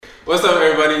What's up,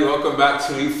 everybody? Welcome back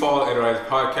to the Fall and Rise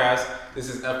podcast. This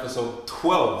is episode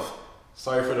 12.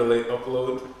 Sorry for the late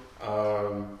upload.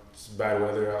 It's bad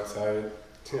weather outside.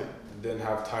 Yeah. Didn't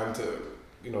have time to,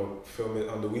 film it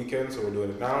on the weekend, so we're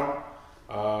doing it now.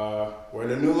 We're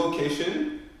in a new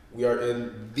location. We are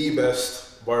in the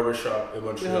best barbershop in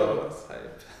Montreal. No, that's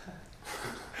hype.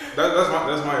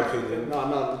 That's my opinion.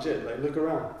 No, legit. Like, look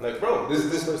around. Like, bro, this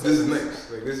is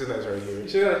nice. Like, this is nice right here. You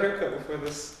should have got a haircut before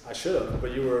this. I should have,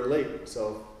 but you were late,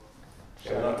 so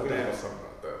shout out to we don't that. have something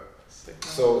about that. Sick.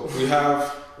 So we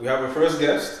have a first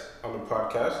guest on the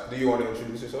podcast. Do you want to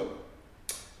introduce yourself?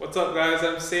 What's up, guys?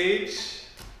 I'm Sage.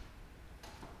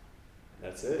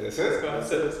 That's it. That's it.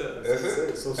 That's it. That's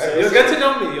it. So You'll Sage, get to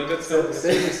know me.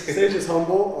 Sage is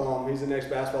humble. He's an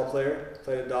ex-basketball player.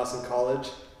 Played at Dawson College.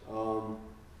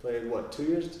 Played, 2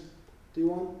 years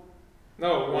D1?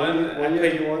 No, One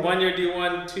year D1? 1 year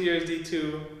D1, 2 years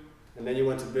D2. And then you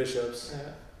went to Bishops.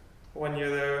 Yeah. 1 year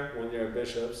there. 1 year at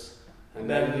Bishops. And And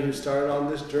then then- you started on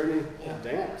this journey Yeah. of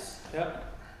dance. Yeah.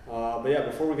 But yeah,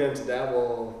 before we get into that,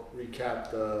 we'll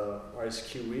recap the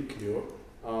RSQ week.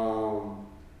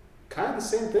 Kind of the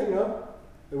same thing, huh?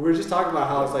 We were just talking about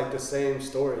how it's like the same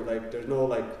story. Like there's no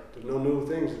new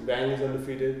things. Vanny's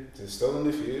undefeated. It's still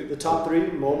undefeated. The top three,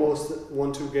 Momo's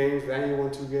won 2 games. Vanny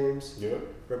won 2 games. Yeah.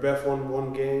 Rebeth won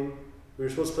 1 game. We were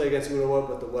supposed to play against Unawa,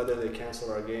 but the weather they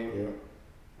canceled our game.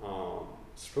 Yeah.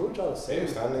 It's pretty much all the same.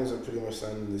 Standings are pretty much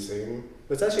standing the same.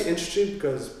 But it's actually interesting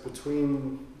because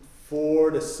between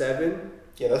 4 to 7.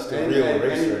 Yeah, that's the real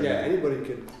race right now. Anybody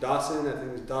could. Dawson, I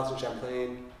think it's Dawson,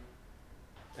 Champlain,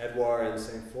 Edouard, and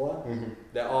St. Foy. Mm-hmm.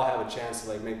 They all have a chance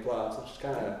to make playoffs, which is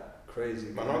kind of crazy.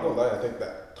 I'm not gonna lie. I think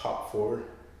that top 4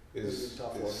 is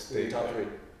top 4. stayed Top like 3.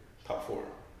 Top 4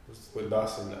 with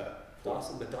Dawson.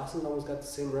 But Dawson almost got the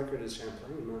same record as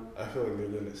Champlain, man. I feel like they're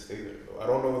gonna stay there though. I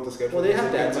don't know what the schedule. Well, they is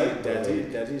have looking Daddy. like,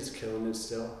 but, Daddy's killing it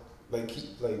still.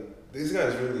 This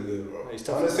guy's really good, bro. He's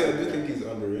tough. Honestly, I do think he's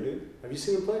underrated. Have you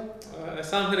seen him play? I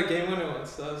saw him hit a game winner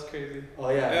once. That was crazy. Oh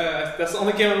yeah. Yeah, that's the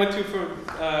only game I went to for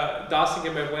Dawson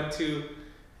game I went to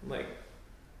like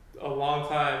a long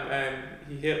time, and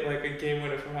he hit like a game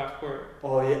winner from half court.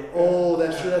 Oh yeah. Oh,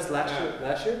 that's true. That's last Yeah. year.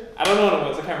 Last year. I don't know what it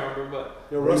was. I can't remember, but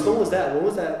Yo, Russ, when was that? When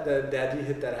was that? That Daddy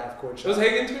hit that half court shot? was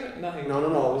Hagen tournament? Not Hagen.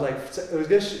 No. It was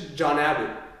against John Abbott.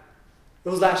 It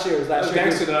was last year. It was That last was year.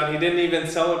 gangster though, and he didn't even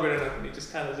celebrate or nothing. He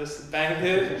just kind of just banged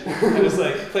it and just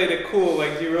played it cool,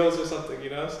 like D Rose or something,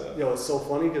 So Yo, it's so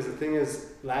funny because the thing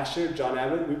is, last year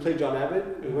we played John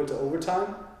Abbott. We went to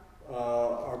overtime.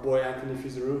 Our boy Anthony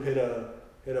Fizeru hit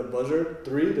a buzzer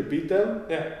 3 to beat them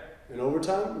yeah, in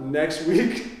overtime. Next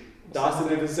week, Dawson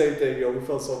did the same thing. Yo, we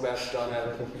felt so bad for John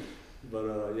Abbott.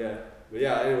 But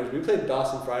yeah. Anyways, we played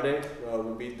Dawson Friday.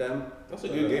 We beat them. That's a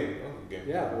good game.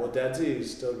 Yeah. Well, Dadzy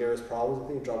still gave us problems. I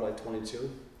think he dropped like 22.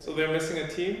 so they're missing a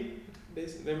team.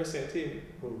 They're missing a team.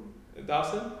 Who?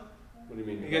 Dawson. What do you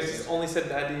mean? You guys just only said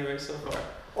Daddy right so far.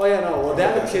 Oh yeah, no. Well, they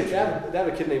have a kid. They have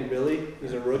a kid named Billy.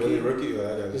 He's a rookie. Rookie. Yeah,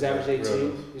 that guy's He's average real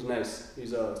 18. He's nice.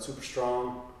 He's super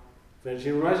strong.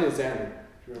 He reminds me of Xander.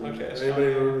 Okay, If anybody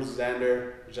remembers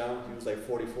Xander, John, he was like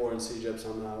 44 in CJEP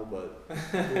somehow, but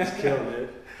he was killing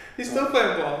it. He's still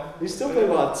playing ball. He's still playing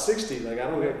about 60. I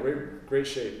don't get great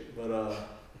shape, but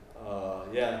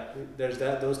yeah. There's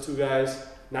those 2 guys.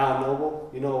 Now Noble,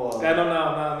 Yeah, no, it's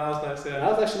nice. Yeah,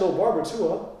 Niall's actually no barber too,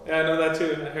 huh? yeah, I know that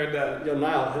too. I heard that. Yo,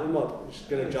 Niall, hit him up. You should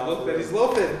get a job. He's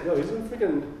loafing. Yo, he's in the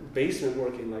freaking basement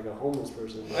working like a homeless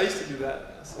person. I used to do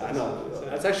that. I know.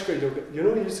 That's actually great. You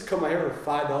know, he used to cut my hair for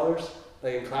 $5,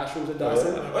 like in classrounds at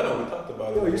Dawson. I know, we talked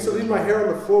about Yo, it. I used to leave my hair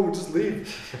on the floor. We just leave.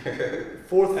 4th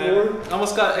floor. I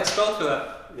almost got expelled for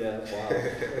that. Yeah, that's wild.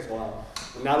 That's wild.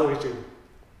 And now look at you.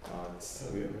 It's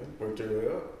yeah, man. Worked your way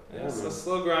up. Yeah, Yeah, it's man. a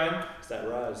slow grind. It's that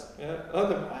rise. Yeah. Oh,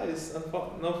 the rise.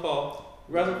 No fall.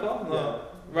 Rise and fall? No.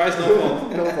 Yeah. Rise, no fall.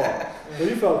 No fall. Well,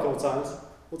 you fell a couple times.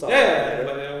 We'll talk Yeah, about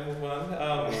but that. we'll move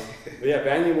on. But yeah,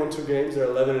 Vandy won 2 games. They're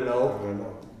 11-0. I don't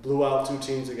know. Blew out 2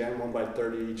 teams again, won by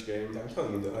 30 each game. I'm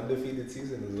telling you, the undefeated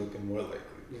season is looking more likely.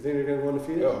 You think they're gonna go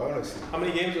undefeated? Yo, honestly. How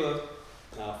many games are left?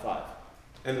 5.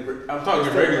 And I'm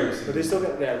talking regular season. But they still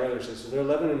got regular season. So they're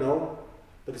 11-0,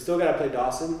 but they still gotta play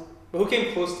Dawson. But who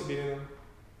came close to beating them?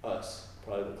 Us,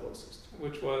 probably the closest.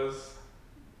 Which was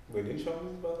Wait, didn't y'all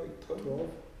lose by like 12? 12.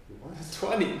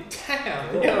 What? 20.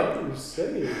 Damn. Yo, Yo. what are you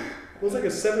saying? It was like a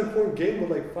 7-point game with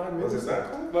like 5 minutes. Was it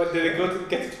that close? But did it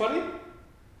get to 20?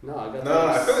 No, I got No,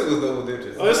 I feel like it was double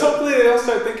digits. Oh, just hopefully they don't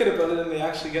start thinking about it and they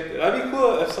actually get there. That'd be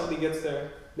cool if somebody gets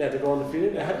there. Yeah, to go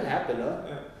undefeated. It hadn't happened, huh?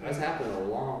 Yeah. That's happened in a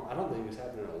long. I don't think it's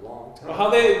happened in a long time. Well, how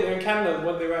they're in Canada?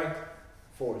 What they ranked?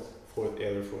 4th. Fourth,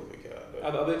 yeah, they're fourth. Like, yeah,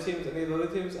 Are the other teams? Any of the other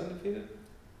teams undefeated?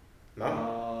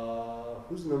 no.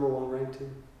 who's the number 1 ranked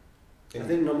team? I In-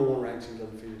 think number 1 ranked team's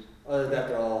undefeated. Other than that,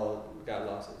 they're all got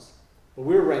losses. But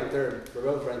we were ranked 3rd.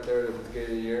 Rebel was ranked 3rd at the beginning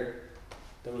of the year.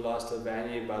 Then we lost to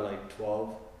Vanier by like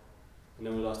 12. And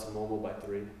then we lost to Momo by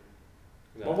 3.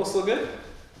 Momo's still good?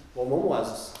 Well, Momo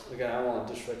has, again, I don't want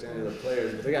to disrespect any of the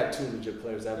players, but they got 2 legit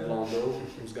players. They have Blondeau,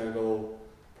 who's going to go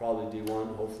probably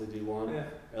D1, hopefully D1. Yeah.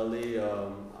 Ellie, I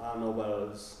don't know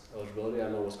about his eligibility. I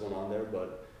don't know what's going on there,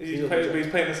 but He's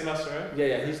playing this semester, right?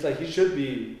 yeah, he should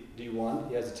be D1.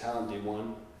 He has a talent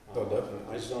D1. Oh, definitely.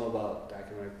 I just don't know about the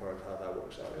academic part, how that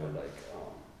works out. But like,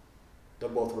 they're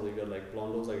both really good. Like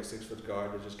Blondeau's like a 6-foot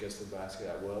guard that just gets the basket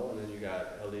at will, and then you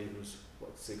got Ellie, who's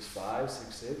what 6'5",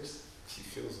 6'6".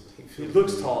 He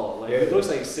looks tall. Like he looks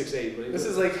like 6'8". But This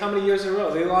is like how many years in a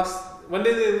row? They lost. When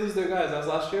did they lose their guys? That was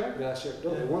last year? last year.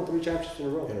 No, they won 3 championships in a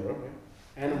row.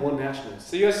 And 1 nationals.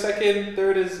 So you're second,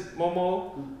 third is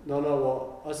Momo. No,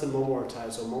 well, us and Momo are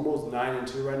tied. So Momo's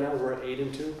 9-2 right now. We're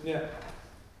 8-2. Yeah.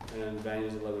 And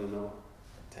Vanya's 11-0.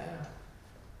 Damn.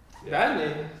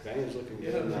 Vanier. Vanya's looking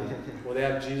Yeah. good now. Well, they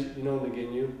have G, you know,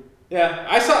 Naginu. Yeah,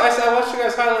 I watched you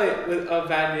guys highlight with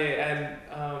Vanier, and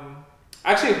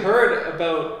I actually heard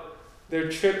about their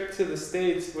trip to the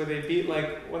States where they beat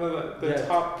like one of the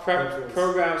top prep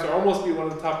programs, or almost beat one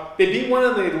of the top. They beat one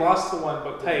and they lost to one,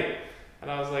 but tight. And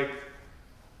I was like,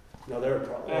 No, they're a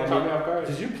problem. yeah, caught me off guard.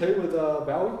 Did you play with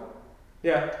Bowie?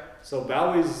 Yeah. So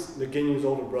Bowie's Naginu's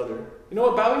older brother. You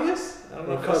know what Bowie is? I don't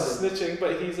know My if that's cousin. snitching,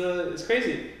 but it's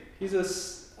crazy. He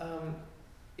has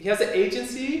an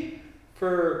agency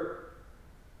for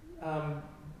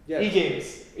Yeah. e-games,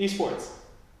 esports.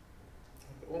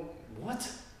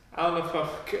 What? I don't know if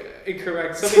I'm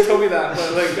incorrect. Somebody told me that,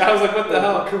 but like I was like, what the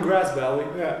hell? Congrats, Bowie.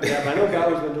 Yeah. Yeah, but I know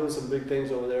Bowie's been doing some big things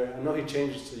over there. I know he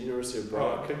changed to the University of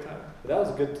Broad. Oh, big time. But that was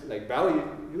a good, like, Bowie,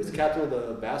 he was the captain of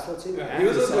the basketball team. Yeah, and he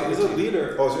was the he's soccer a team.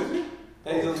 leader. Oh, seriously?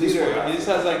 Yeah, he's a He's leader. for He just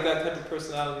has like that type of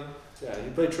personality. Yeah, he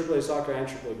played AAA soccer and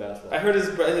AAA basketball. I heard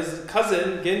his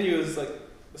cousin Ginyu is like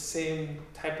the same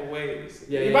type of ways.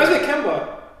 Yeah, he yeah. reminds me of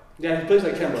Kemba. Yeah, he plays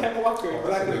like Kemba. Kemba Walker, Oh,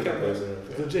 that's exactly a like good Kemba.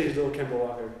 comparison. Legit, he's little Kemba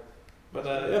Walker. But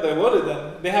yeah, they're loaded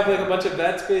then. They have like a bunch of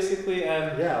vets basically,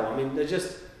 and Yeah, well, I mean, they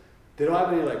don't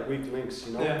have any like weak links,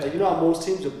 you know? Yeah. Like, you know how most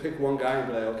teams will pick one guy and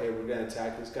be like, okay, we're going to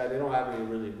attack this guy. They don't have any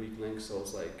really weak links, so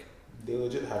it's like, They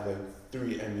legit have like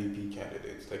 3 MVP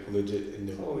candidates, like legit in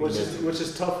their Holy which in is their team. which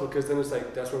is tough because then it's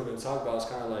like, that's what we're going to talk about. It's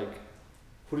kind of like,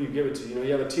 who do you give it to? You know,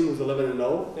 you have a team who's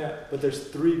 11-0, yeah. but there's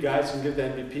 3 guys who can give the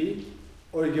MVP.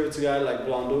 Or you give it to a guy like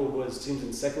Blondeau, who has teams in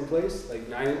 2nd place, like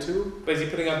 9-2. But is he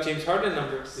putting up James Harden He's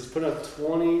numbers? putting up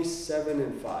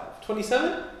 27-5.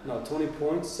 27? No, 20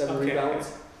 points, 7 Okay,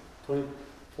 rebounds. 20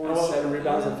 points, Oh, 7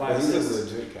 rebounds, and 5 But he's a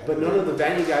assists. legit candidate. But none of the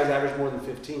Vanny guys average more than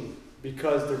 15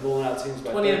 because they're blowing out teams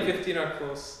by 20 and 30. 15 are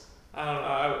close. I don't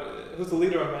know. Who's the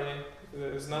leader on Manning?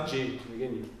 There's none. G,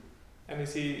 again, And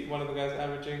is he one of the guys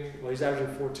averaging? well, he's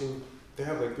averaging 14. They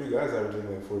have like 3 guys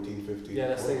averaging like 14, 15. Yeah,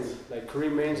 that's the thing. Like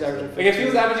Kareem Main's averaging 15. Like if he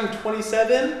was averaging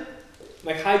 27,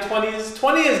 like high 20s,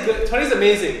 20 is good. 20 is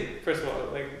amazing. First of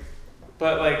all, like,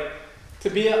 but like to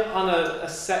be on a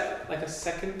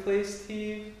second place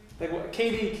team, like what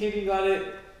KD got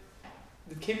it.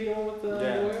 Did KD go with the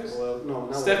Warriors? Well, no,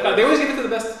 not Steph with got. They always give it to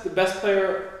the best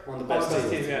player on the on best the best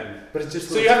team. team. Yeah. But it's just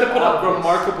So you have to put up obvious.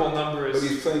 remarkable But numbers.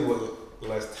 he's playing with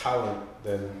less talent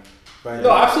than Vanny.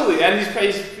 No, absolutely, and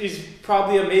he's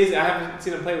probably amazing. I haven't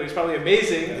seen him play, but he's probably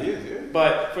amazing. Yeah, he is, yeah.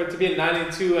 But for it to be a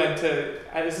 9-2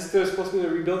 and is this still supposed to be the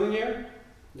rebuilding year?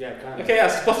 Yeah, kind of. Okay, yeah,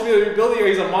 it's supposed to be the rebuilding year.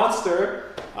 He's a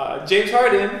monster. James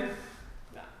Harden,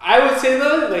 I would say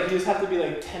though, like you just have to be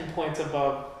like 10 points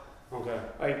above. Okay.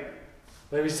 Like,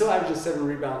 But he's still averaging 7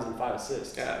 rebounds and 5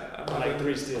 assists. yeah, And like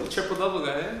 3 steals. triple double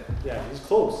guy. Eh? Yeah, he's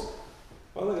close.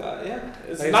 Well, look, yeah,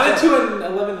 it's Like, 9-2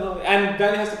 and 11-0, and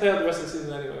Danny has to play out the rest of the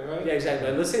season anyway, right? Yeah, exactly.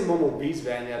 Like, let's say Momo beats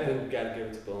Vanny, I think we gotta give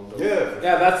it to Blondeau. Yeah.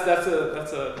 Yeah, that's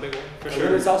a big one for And sure.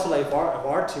 then it's also like if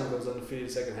our team goes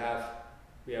undefeated second half,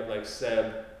 we have like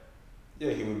Seb.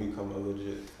 Yeah, he would become a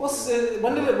legit. Well,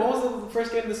 when was the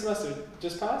first game of the semester?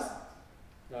 Just passed?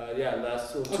 Yeah,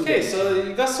 last 2 Okay, days. so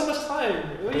you got so much time.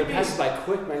 What do you it mean? passes by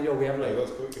quick, man. Yo, we have Like, like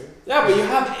that's quick, yeah. Yeah, but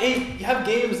you have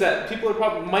games that people are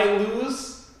probably might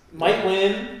lose, might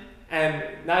win, and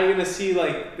now you're gonna see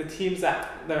like the teams that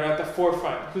are at the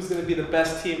forefront. Who's gonna be the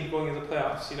best team going into the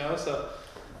playoffs? You know, so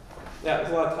yeah,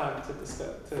 there's a lot of time to discuss.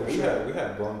 We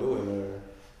had Blondeau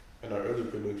in our early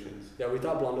predictions. yeah, we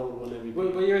thought Blondeau would win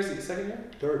MVP. What year is he? Second year?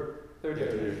 Third Third Yeah,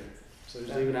 year. yeah. So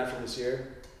just even after this year.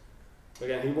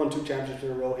 Again, he won 2 championships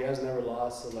in a row. He has never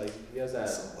lost, so like he has that.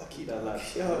 So lucky.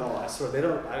 No, I swear they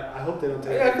don't. I hope they don't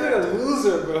take. I feel like a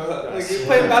loser, bro. Like you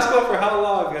played basketball for how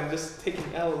long and just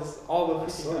taking L's all the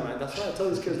time. Man, that's why I tell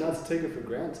these kids not to take it for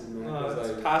granted, man. No, it's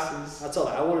like, passes. That's all.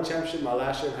 I won a championship my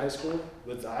last year in high school.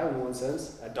 But I haven't won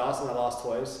since. At Dawson, I lost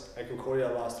twice. At Concordia,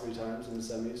 I lost 3 times in the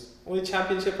semis. Only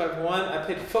championship I've won. I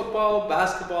played football,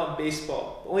 basketball, and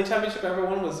baseball. The only championship I ever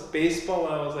won was baseball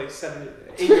when I was like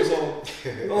 8 years old.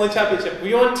 The only championship.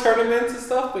 We won tournaments and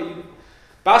stuff, but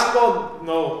basketball,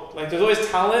 no. Like there's always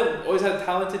talent. Always had a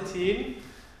talented team.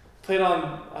 Played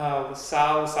on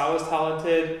LaSalle. LaSalle was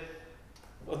talented.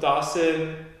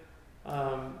 Dawson.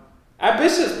 At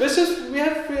Bishops, we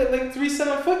had like 3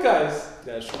 7-foot guys.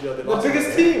 Yeah, the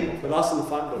biggest team. We lost in the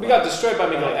final. We got destroyed by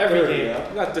Miguel every game. Yeah.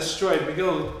 We got destroyed.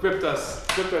 Miguel ripped our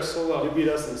solo. You beat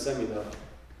us in the semi though.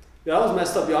 Yeah, that was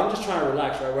messed up. Yo, I'm just trying to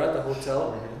relax, right? We're at the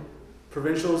hotel.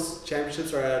 Provincials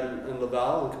championships are in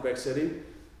Laval in Quebec City.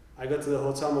 I go to the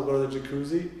hotel. We'll go to the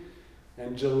jacuzzi,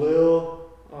 and Jalil.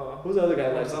 Who's the other guy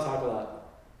that likes to talk a lot?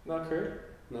 Not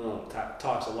Kurt. No,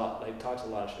 talks a lot. Like talks a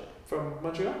lot of shit. From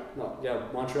Montreal? No, yeah,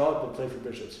 Montreal, but played for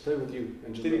Bishops. He played with you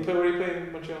and Jalil. Did he play? Where did he play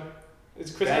in Montreal?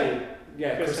 It's Chris Henry.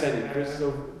 Yeah, Chris Henry. Chris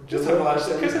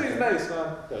Henry's nice,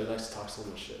 man. Yeah, he likes to talk so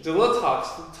much shit. Jalil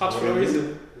talks for no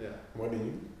reason. Yeah. More than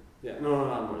you? Yeah, no,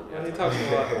 not more. Yeah, he talks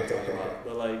a lot.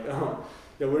 But like,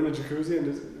 yeah, we're in the jacuzzi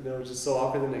and it was just so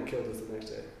awkward. Then they killed us the next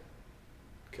day.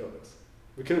 Killed us.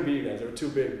 We couldn't beat you guys. They were too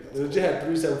big. They legit had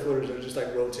 3 7-footers that would just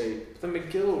like rotate. But then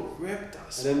McGill ripped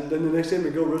us. And then the next day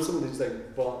McGill ripped them. And they just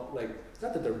like it's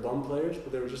not that they're bum players,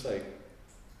 but they were just like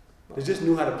they just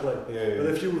knew how to play. Yeah. But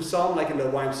if you saw them like in the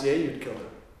YMCA, you'd kill them.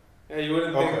 Yeah, you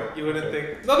wouldn't think. You wouldn't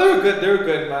think. No, they were good. They were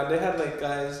good, man. They had like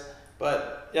guys,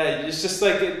 but yeah, it's just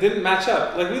like it didn't match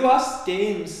up. Like we lost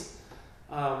games,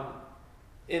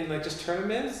 in like just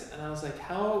tournaments, and I was like,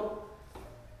 how.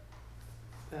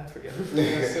 I forget.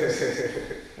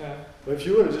 Yeah. But if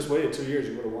you would have just waited 2 years,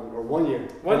 you would have won. Or 1 year.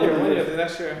 1 year. The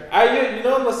next year. In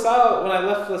LaSalle, when I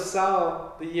left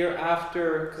LaSalle the year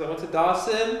after, because I went to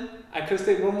Dawson, I could have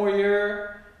stayed 1 more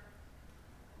year.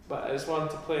 But I just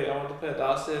wanted to play. I wanted to play at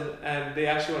Dawson, and they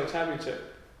actually won a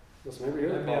championship. So maybe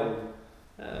you're the problem.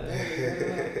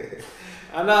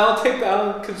 I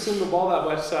don't consume the ball that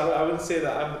much, so I wouldn't say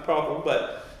that I'm the problem.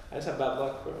 But I just have bad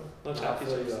luck, bro. No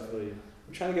championships. I feel you.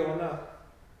 I'm trying to get one now.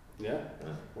 Yeah.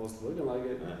 Well, it's looking like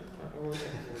it. We'll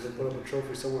put up a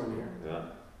trophy somewhere in here. Yeah.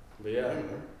 But yeah.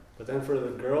 But then for the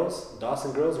girls,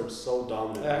 Dawson girls are so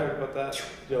dominant. Yeah, I heard about that.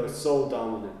 Yo, it's so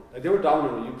dominant. Like they were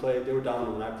dominant when you played, they were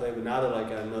dominant when I played, but now they're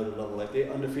like at another level. Like they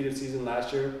undefeated season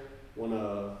last year, won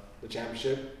the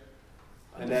championship.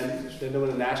 And then they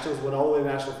won the nationals, won all the way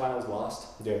to national finals, lost.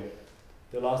 Yeah.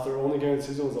 They lost their only game of the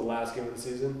season was the last game of the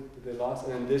season that they lost.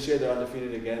 And then this year they're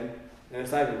undefeated again. And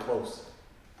it's not even close.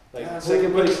 Like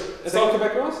second place. It's all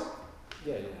Quebec girls?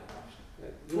 Yeah.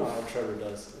 You know how Trevor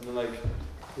does. And then like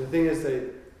the thing is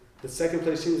the second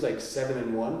place team was like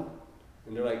 7-1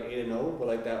 and they're like 8-0, but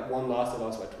like that one loss they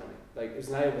lost by 20. Like it's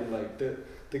not even like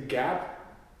the gap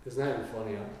is not even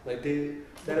funny, huh? Like they're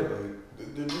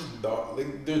just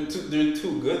like they're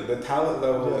too good. The talent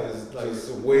level is like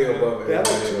just way above. They have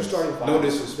like 2 starting five. No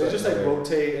disrespect. They just like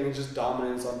rotate and it's just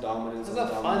dominance on dominance.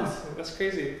 That's not fun. That's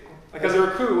crazy. Like as a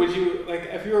recruit, would you like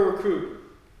if you were a recruit,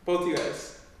 both you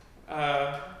guys,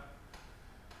 how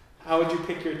would you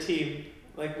pick your team?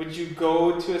 Like, would you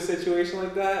go to a situation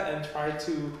like that and try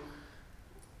to,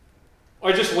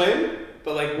 or just win,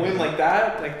 but like win like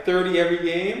that, like 30 every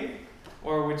game,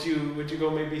 or would you go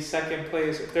maybe second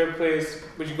place or third place?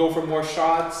 Would you go for more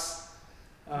shots?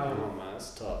 Oh man,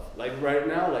 that's tough. Like right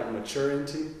now, like mature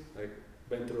Inti, like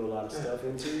been through a lot of stuff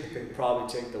Inti, could probably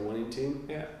take the winning team.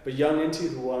 Yeah. But young Inti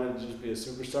who wanted to just be a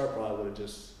superstar probably would have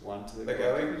just wanted to. Like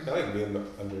I like being the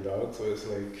underdog, so it's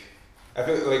like. I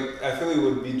feel it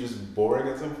would be just boring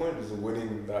at some point, just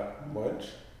winning that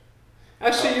much.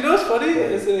 Actually, you know what's funny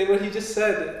is what he just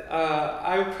said.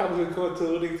 I would probably go to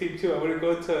the winning team too. I wouldn't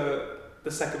go to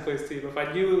the second place team. If I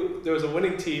knew there was a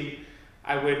winning team,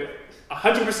 I would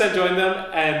 100% join them.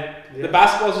 And the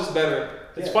basketball's just better.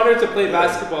 It's funner to play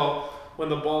basketball when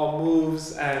the ball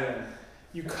moves and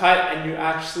you cut and you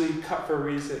actually cut for a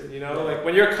reason. You know, like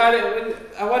when you're cutting.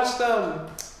 I watched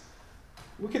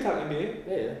We can talk NBA.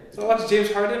 Yeah. So I watched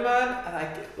James Harden, man,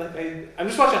 and I'm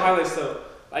just watching highlights though.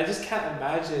 I just can't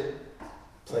imagine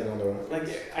playing on the road. Like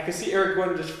I could see Eric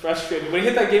Gordon just frustrated when he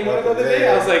hit that game winner the other day.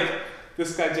 I was like,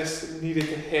 this guy just needed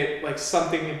to hit like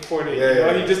something important.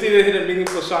 He just needed to hit a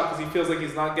meaningful shot because he feels like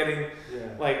he's not getting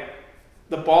like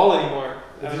the ball anymore.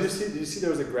 Did you see there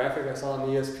was a graphic I saw on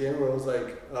ESPN where it was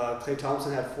like Klay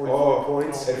Thompson had 44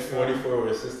 points. And 44 were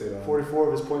assisted. 44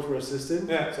 of his points were assisted.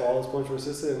 Yeah. So all his points were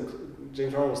assisted, and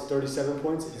James Harden was 37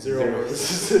 points, 0 were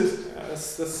assisted. Yeah,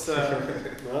 that's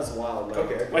No, that's wild. Like,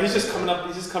 Okay. well, he's just coming up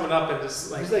and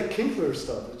just like. he's like Kinkler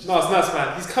stuff. It's just, No, it's nuts,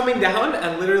 man. He's coming down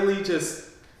and literally just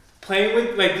playing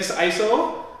with like this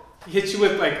ISO. He hits you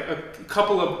with like a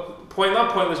couple of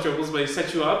pointless dribbles, but he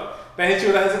sets you up. Then hits you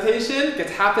with a hesitation,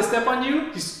 gets half a step on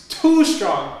you. He's too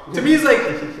strong. To me,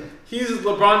 he's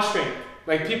LeBron strength.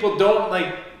 Like people don't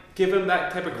like give him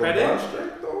that type of credit. LeBron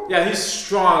strength, though? Yeah, he's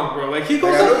strong, bro. Like he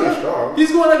goes I know up, he's strong.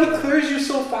 he's going like he clears you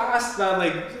so fast, man.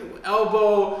 Like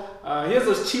elbow. He has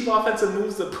those cheap offensive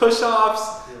moves, the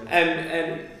push-offs,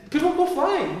 and people go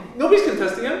flying. Nobody's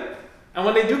contesting him. And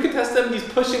when they do contest him, he's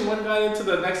pushing one guy into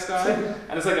the next guy,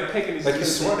 and it's like a pick, and he's like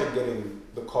he's smart at getting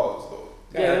the calls though.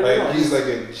 Yeah, like he's like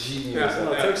a genius. Yeah.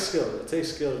 no, it takes skill. It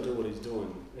takes skill to do what he's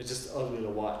doing. It's just ugly to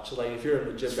watch. So like if you're a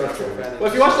legit basketball fan, Well,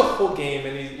 if you watch the whole game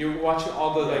and you're watching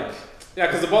all the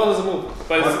because the ball doesn't move,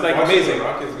 but it's like amazing. The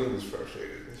Rockets game is frustrating.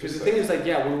 Because the thing is, like,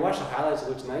 when we watch the highlights, it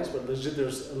looks nice, but legit,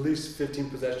 there's at least 15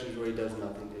 possessions where he does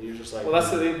nothing, and you're just like. Well, that's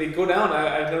they go down.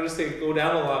 I've noticed they go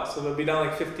down a lot, so they'll be down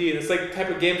like 15. It's like the type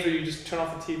of games where you just turn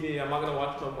off the TV. I'm not gonna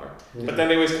watch no more. Yeah. But then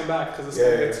they always come back because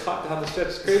it's hot down the stretch.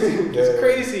 It's crazy. It's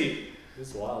crazy.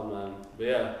 It's wild, man. But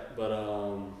yeah,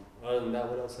 other than that,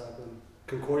 what else happened?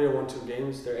 Concordia won 2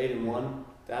 games. They're 8-1.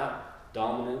 That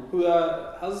dominant.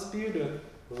 How's BU doing?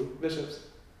 Who? Bishops.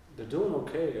 They're doing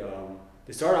okay.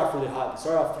 They started off really hot. They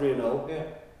started off 3-0. Yeah.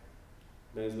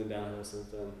 Then it's been downhill since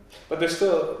then. But there's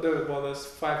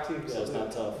 5 teams. Yeah, it's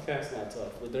not tough. Okay. It's not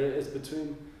tough. But it's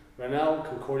between right now.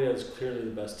 Concordia is clearly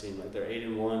the best team. Like they're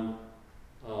 8-1.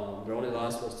 Their only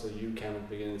loss was to UCAM at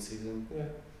the beginning of the season. Yeah.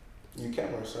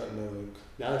 UCAM are starting to like.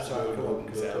 Now they're starting to come up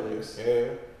with Alex. Yeah.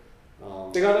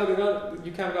 They got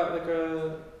UCAM got like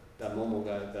a. That Momo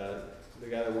guy, the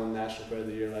guy that won National Player of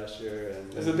the Year last year,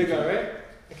 and Is a big guy, right?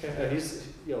 Okay. Yeah, he's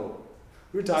we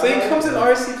were So talking. he comes in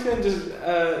about RCQ and just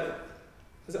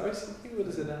is it RCQ? What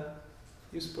is it now?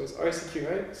 You suppose RCQ,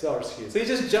 right? It's RCQ. So he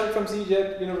just jumped from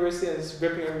CJ University and is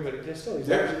ripping everybody. Yeah, still, he's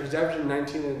averaging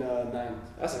 19 and 9.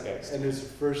 That's okay. In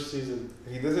his first season.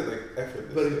 He does it like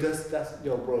effortless. But he does. That's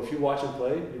bro. If you watch him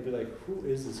play, you'd be like, who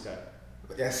is this guy?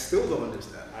 Like, I still don't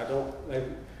understand. I don't like.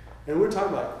 And we were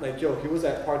talking about he was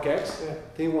at Park X. Yeah. I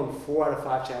think he won 4 out of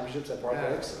 5 championships at Park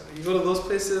X. You go to those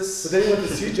places. But then he went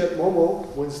to CJ. Momo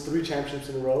wins 3 championships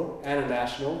in a row and a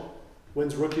national.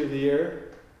 Wins Rookie of the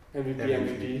Year,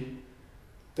 MVP.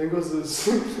 Then goes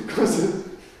to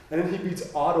and then he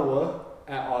beats Ottawa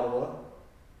at Ottawa.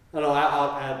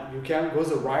 At UCAM. Goes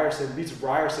to Ryerson, beats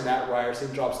Ryerson at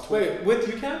Ryerson, drops 20. Wait, with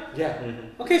UCAM? Yeah.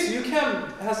 Mm-hmm. Okay, so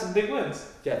UCAM has some big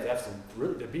wins. Yeah, they have some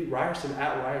they beat Ryerson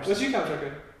at Ryerson. What's UCAM's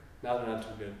record? Now they're not too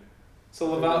good. So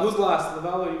Laval, who's last?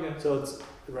 Laval or UCAM? So it's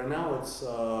right now it's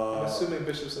I'm assuming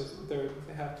Bishops is third.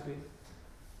 They have to be.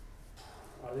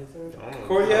 Are they third?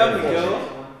 Concordia,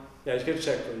 McGill. Yeah, you can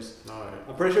check, please. Alright.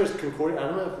 I'm pretty sure it's Concordia. I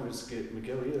don't know if it's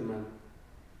McGill either, man.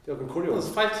 Yo, Concordia Well,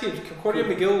 was there's 5 teams. Concordia,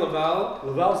 McGill, Laval.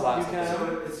 Laval's last. UCAM.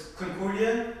 So it's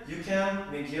Concordia, UCAM,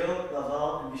 McGill,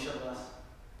 Laval, and Bishop last.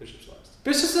 Bishop's last.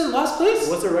 Bishops in last place?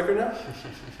 What's their record now?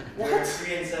 They're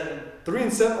 3-7.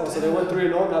 3-7. Oh, so they went 3-0.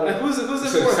 Now And they're who's in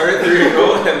So fourth? started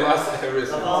 3-0 and lost ever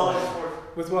since. Laval is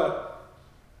 4th. With what?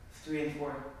 3-4.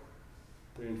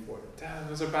 3-4. Damn,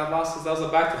 those are bad losses. That was a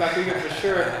back-to-back weekend for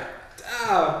sure.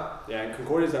 Damn. Yeah, and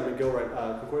Concordia's at McGill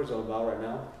right. Concordia's at Laval right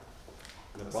now.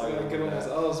 They're So probably gotta gonna get win almost.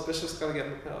 that. Oh, Bishops gotta get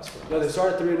in the playoffs. No, they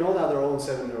started 3-0. Now they're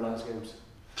 0-7 in their last games.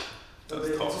 But That's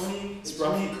it's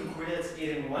tough. only Concordia that's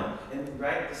 8-1, and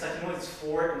the second one is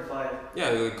 4-5. Yeah,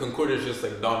 like, Concordia's just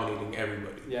like dominating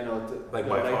everybody. Yeah, no, Like,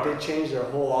 by far. they changed their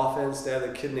whole offense. They had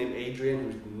a kid named Adrian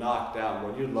who's knocked down.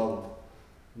 Bro, you love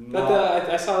him. But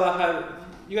I saw that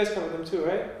you guys covered them too,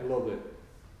 right? A little bit.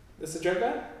 It's the drug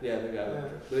guy? Yeah, the guy. Yeah.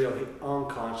 But he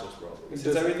unconscious, bro. He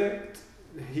does everything?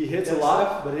 He hits a Yeah, lot,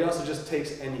 stuff. but he also just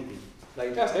takes anything. You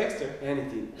Like guys gangster.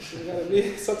 anything.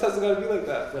 Sometimes it gotta be like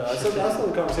that. That's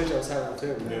the conversation I was having with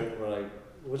him. Man. We're like,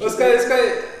 what's This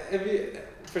guy,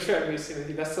 for sure, have you seen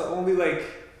it? That's the only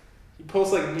he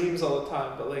posts like memes all the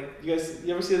time. But you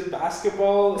ever see his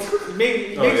basketball? He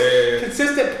makes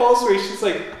consistent posts where he's just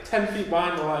like 10 feet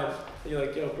behind the line. And you're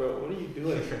like, yo, bro, what are you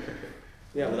doing?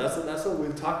 Yeah, but that's what we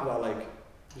talk about. Like,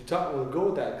 we'll go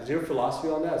with that because your philosophy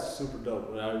on that is super dope.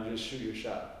 When I just shoot your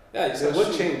shot. Yeah, you said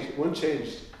what changed? When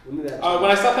changed? When did that change?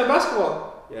 when I stopped playing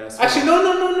basketball. Yeah. Actually,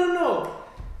 no.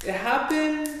 It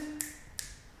happened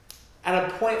at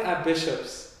a point at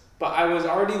Bishops, but I was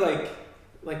already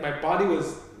like my body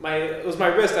was it was my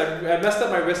wrist. I messed up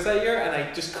my wrist that year, and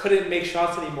I just couldn't make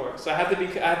shots anymore. So I had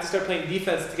to start playing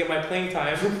defense to get my playing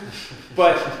time.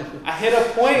 But I hit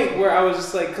a point where I was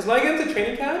just like, because when I get into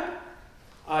training camp,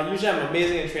 usually I'm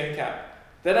amazing in training camp.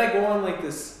 Then I go on like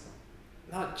this,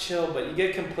 not chill, but you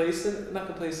get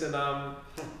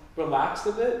relaxed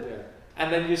a bit,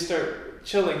 and then you start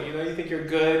chilling. You know, you think you're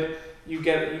good. You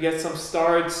get some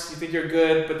starts. You think you're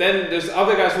good, but then there's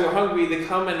other guys who are hungry. They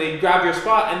come and they grab your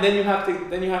spot, and then you have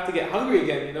to get hungry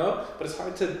again. You know, but it's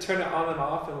hard to turn it on and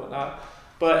off and whatnot.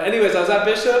 But anyways, I was at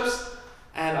Bishop's,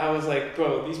 and I was like,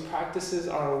 bro, these practices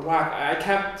are whack. I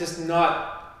can't just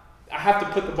not. I have to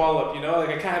put the ball up. You know, like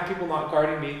I can't have people not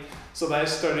guarding me. So then I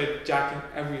started jacking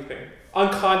everything,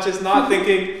 unconscious, not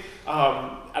thinking.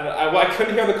 I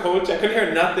couldn't hear the coach. I couldn't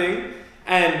hear nothing,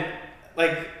 and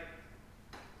like.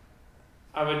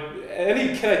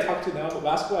 Any kid I talk to now about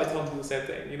basketball, I tell them to do the same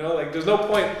thing. You know, like there's no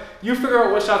point. You figure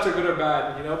out what shots are good or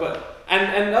bad. You know, but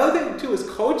and another thing too is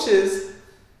coaches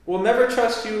will never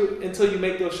trust you until you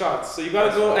make those shots. So you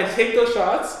gotta go and take those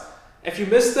shots. If you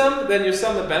miss them, then you're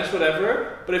still on the bench,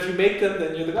 whatever. But if you make them,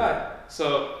 then you're the guy.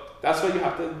 So that's why you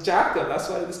have to jack them. That's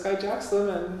why this guy jacks them.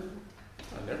 And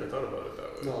I never thought about it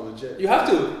that way. No, legit. You have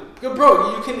to,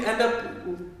 bro. You can end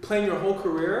up playing your whole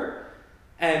career.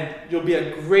 And you'll be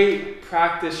a great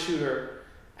practice shooter.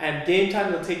 And game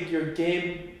time, you'll take your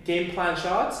game plan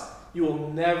shots. You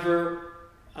will never,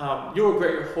 you'll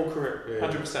regret your whole career,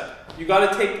 100%. You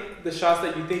got to take the shots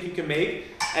that you think you can make.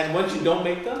 And once you don't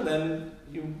make them, then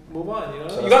you move on, you know?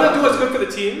 So you got to do what's good for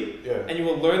the team. Yeah. And you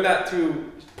will learn that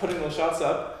through putting those shots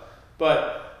up.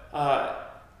 But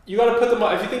you got to put them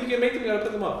up. If you think you can make them, you got to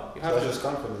put them up. So that's just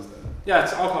confidence then. Yeah,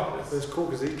 it's all confidence. It's cool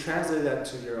because he translated that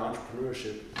to your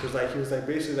entrepreneurship. Because like he was like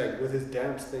basically like with his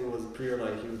dance thing was pure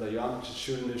like he was like, yo, I'm just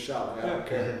shooting this shot. Like I don't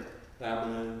care. I'm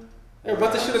gonna. You're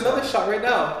about to shoot another shot right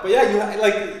now. But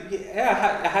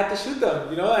yeah, I had to shoot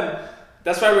them, you know, and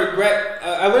that's why I regret.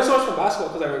 I learned so much from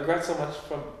basketball because I regret so much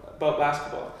about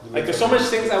basketball. Like there's so much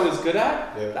things I was good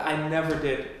at that I never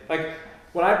did. Like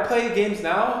when I play games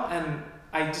now and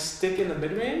I just stick in the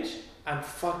mid range,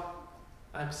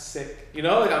 I'm sick, you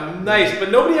know, like I'm nice,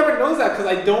 but nobody ever knows that because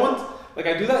I don't, like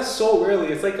I do that so rarely.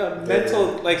 It's like a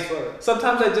mental, like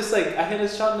sometimes I just like, I hit a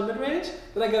shot in the mid-range,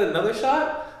 then I get another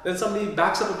shot, then somebody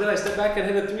backs up a bit, I step back and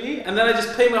hit a three, and then I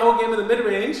just play my whole game in the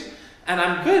mid-range, and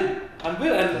I'm good,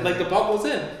 and like the ball goes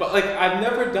in. But like I've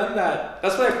never done that.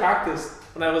 That's what I practiced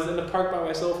when I was in the park by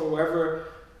myself or wherever,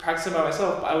 practicing by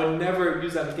myself. But I would never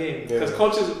use that in a game because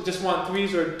coaches just want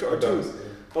threes or twos.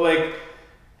 But like,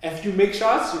 if you make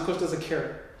shots, your coach doesn't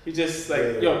care. He just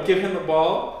like, give him the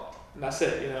ball, and that's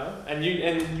it, you know. And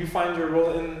you find your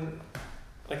role in,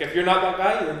 like, if you're not that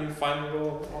guy, then you find your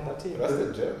role on that team. But that's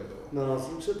the gem, though. No,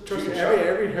 trust me.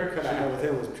 Every haircut I had with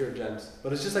him was pure gems.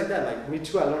 But it's just like that. Like me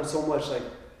too. I learned so much. Like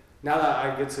now that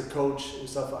I get to coach and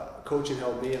stuff, coaching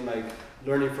helped me, and like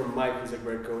learning from Mike, who's a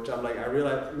great coach. I'm like, I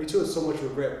realize me too. Is so much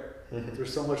regret.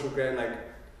 There's so much regret. And like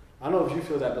I don't know if you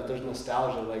feel that, but there's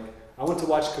nostalgia. Like. I went to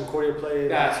watch Concordia play.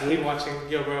 Yeah, I hate watching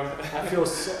McGill, bro. I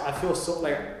feel so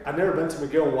like I've never been to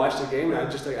McGill and watched a game, and I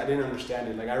didn't understand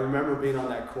it. Like I remember being on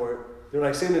that court. They were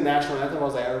like singing the national anthem. I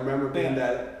was like, I remember being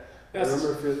that. Yes.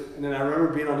 And then I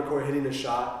remember being on the court hitting a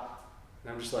shot,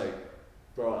 and I'm just like,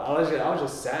 bro, I was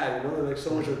just sad, you know, like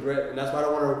so much regret, and that's why I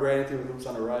don't want to regret anything with Hoops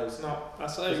on the Rise. No,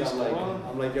 that's why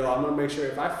I'm like, yo, I'm gonna make sure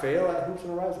if I fail at Hoops on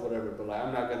the Rise, whatever, but like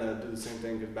I'm not gonna do the same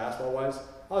thing because basketball wise.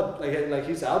 Like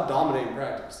he said, I'll dominate in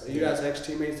practice. Like, you guys,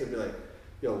 ex-teammates, would be like,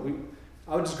 yo,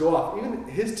 I would just go off. Even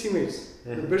his teammates,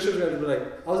 the Bishops guys would be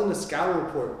like, I was in the scouting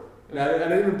report, and I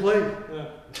didn't even play. Yeah.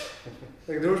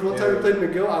 Like there was one time we played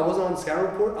McGill, I wasn't on the scouting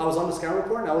report. I was on the scouting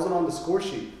report, and I wasn't on the score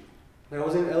sheet. Like I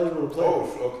wasn't eligible to play.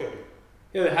 Oh, okay.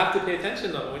 Yeah, they have to pay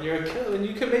attention though. When you're a kid, when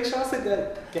you can make shots like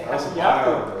that, that's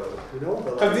wild, you know,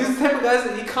 because these are the type of guys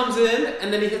that he comes in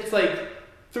and then he hits like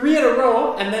 3 in a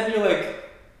row, and then you're like.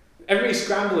 Everybody's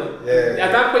scrambling.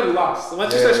 At that point, you lost. So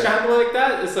once you start scrambling like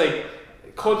that, it's like,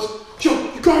 coach, yo,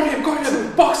 you guard him,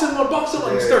 box him on.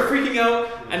 And you start freaking out.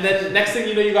 And then next thing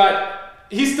you know,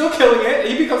 he's still killing it.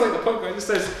 He becomes like the point guard. He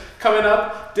starts coming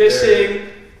up, dishing,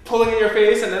 pulling in your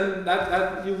face, and then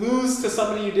that you lose to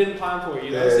somebody you didn't plan for,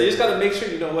 you know? So you just got to make sure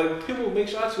you know, like people who make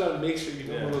shots, you got to make sure you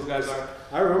know who those guys are.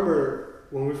 I remember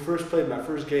when we first played my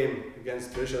first game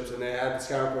against Bishops, and they had the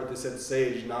scout report that said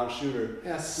Sage, non-shooter.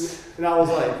 Yes. And I was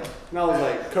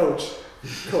like, Coach,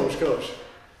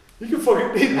 you can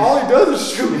fucking. All he does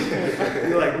is shoot.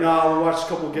 And they're like, nah, we watched a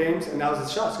couple games, and that was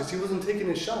his shots because he wasn't taking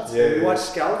his shots. When we watched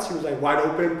scouts, he was like wide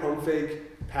open, pump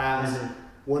fake, pass,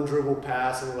 one dribble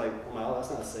pass, and we're like, oh my, that's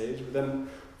not Sage. But then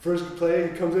First play,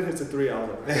 he comes in, hits a 3. I was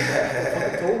like,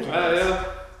 I told you. Yeah.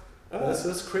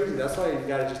 That's crazy. That's why you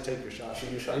gotta just take your shot.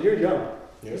 Shoot your shot. And you're young.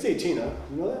 Yeah. He's 18, huh?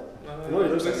 You know that? No, he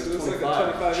looks like a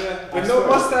 25, yeah. I With no swear.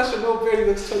 mustache and no beard, he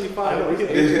looks I 25. know,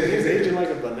 he's aging like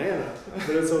a banana, but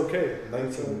it's okay.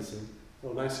 19 soon.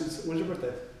 Oh, nice. When's your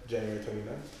birthday? January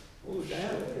 29th. Oh,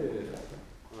 damn.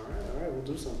 Alright, we'll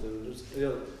do something.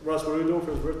 Russ, what are we doing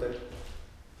for his birthday?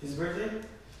 His birthday?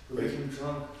 We're making him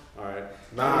drunk. Alright.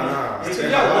 Nah. I Hey, say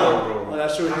yeah, halal, Oh, bro.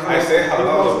 that's true. I say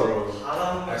halal, bro.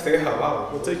 How I say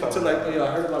halal. We'll take you to I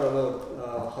heard about a little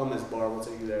hummus bar. We'll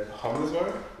take you there. Hummus bar?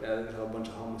 Yeah, they have a bunch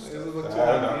of hummus He stuff. doesn't look too I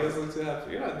don't happy. know. He doesn't look too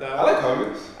happy. You're not down. I like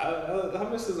hummus.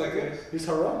 Hummus is okay. He's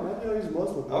haram, man. Yeah, he's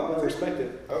Muslim. I'll I take respect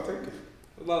it. I'll take it.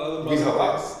 A lot of other Mean Muslim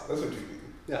halal. things. That's what you mean.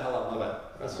 Yeah, halal. My bad.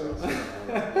 That's true.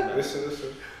 This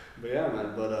shit. But yeah, man.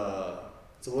 But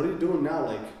so what are you doing now?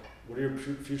 Like, what are your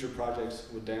future projects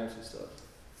with dance and stuff?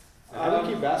 How do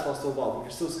you keep basketball still involved? We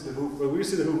can still see the hoop. We can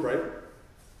see the hoop, right?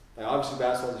 Like obviously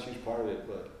basketball is a huge part of it,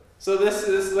 but So this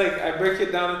is like, I break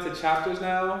it down into chapters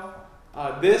now.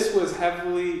 This was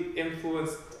heavily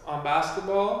influenced on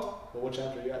basketball. what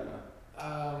chapter are you at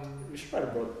now? You should write a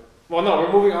book. Well, no,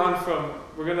 we're moving on from.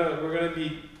 We're gonna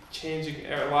be changing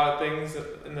a lot of things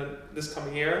in this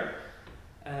coming year,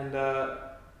 and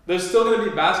there's still gonna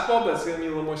be basketball, but it's gonna be a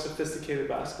little more sophisticated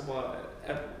basketball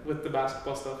with the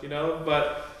basketball stuff, you know.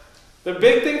 But the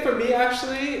big thing for me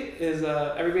actually is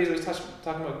everybody's always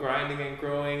talking about grinding and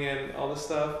growing and all this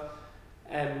stuff,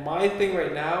 and my thing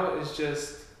right now is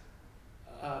just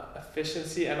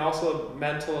efficiency and also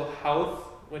mental health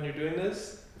when you're doing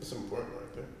this. It's important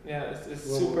right there. Yeah, it's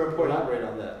super important. Elaborate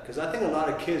on that, because I think a lot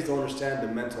of kids don't understand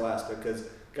the mental aspect. Because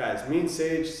guys, me and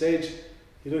Sage,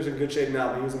 he looks in good shape now,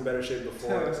 but he was in better shape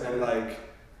before, and like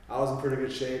I was in pretty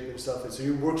good shape and stuff. And so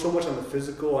you work so much on the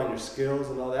physical, on your skills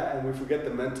and all that, and we forget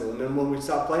the mental. And then when we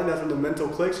stop playing, that's when the mental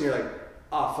clicks, and you're like,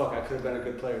 ah, fuck, I could have been a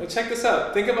good player. Well, check this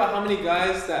out. Think about how many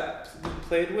guys that we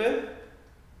played with.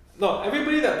 No,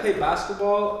 everybody that played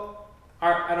basketball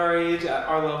at our age, at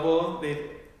our level, they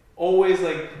always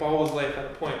like ball was life at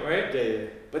a point, right? Yeah.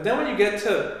 But then when you get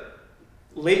to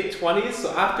late 20s,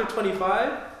 so after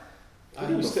 25,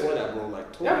 Even before that, bro,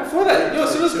 like 20. yeah, before that. Yo,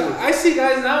 so I see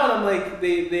guys now, and I'm like,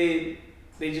 they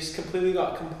just completely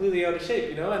got out of shape,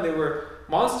 you know, and they were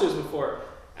monsters before.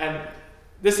 And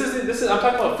this is I'm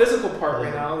talking about physical part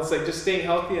right now. It's like just staying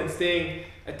healthy and staying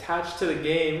attached to the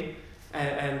game,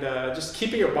 and just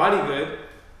keeping your body good.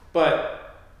 But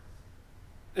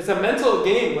it's a mental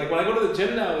game. Like when I go to the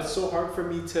gym now, it's so hard for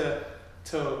me to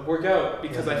work out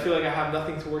because I feel like I have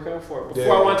nothing to work out for.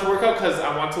 Before I wanted to work out because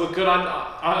I want to look good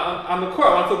on the court.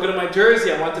 I want to look good in my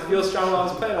jersey. I want to feel strong while I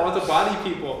was playing. I want to body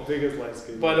people. Biggest light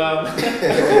skin. But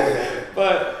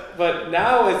but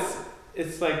now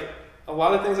it's like a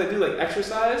lot of things I do, like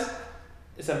exercise.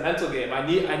 It's a mental game. I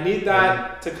need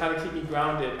that to kind of keep me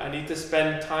grounded. I need to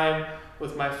spend time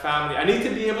with my family. I need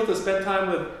to be able to spend time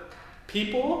with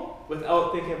people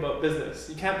without thinking about business.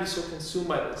 You can't be so consumed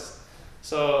by this.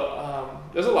 So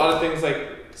there's a lot of things like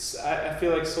I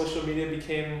feel like social media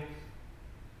became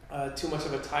too much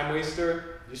of a time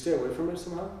waster. You stay away from it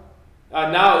somehow?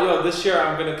 Now, this year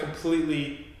I'm gonna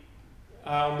completely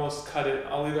almost cut it.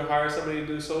 I'll either hire somebody to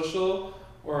do social,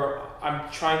 or I'm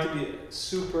trying to be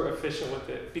super efficient with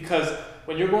it. Because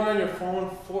when you're going on your phone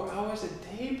 4 hours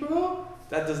a day, bro,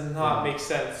 that does not make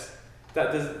sense.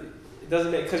 It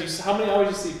doesn't make, because how many hours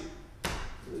you sleep?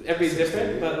 Everybody's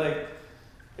different, but like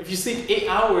if you sleep 8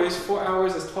 hours, 4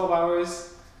 hours is 12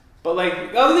 hours. But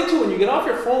like the other thing too, when you get off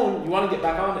your phone, you want to get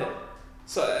back on it.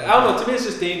 So I don't know. To me, it's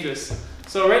just dangerous.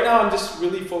 So right now, I'm just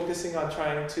really focusing on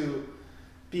trying to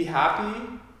be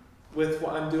happy with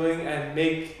what I'm doing and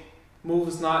make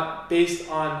moves not based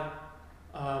on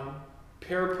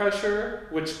peer pressure,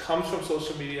 which comes from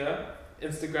social media,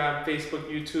 Instagram, Facebook,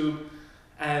 YouTube,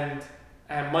 and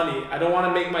money. I don't want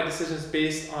to make my decisions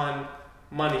based on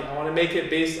money. I want to make it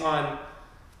based on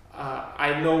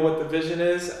I know what the vision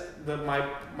is,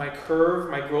 my curve,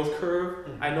 my growth curve.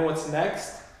 I know what's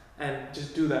next, and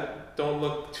just do that. Don't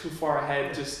look too far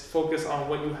ahead. Just focus on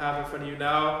what you have in front of you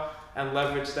now and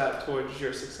leverage that towards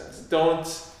your success.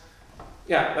 That's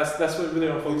what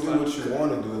really I'm focused on. You do what you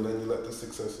want to do, and then you let the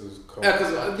successes come. Yeah,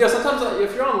 because sometimes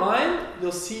if you're online,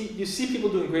 you see people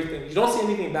doing great things. You don't see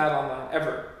anything bad online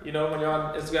ever. You know, when you're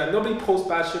on Instagram, nobody posts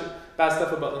bad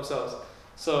stuff about themselves.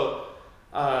 So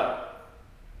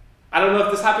I don't know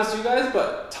if this happens to you guys,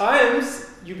 but times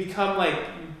you become like,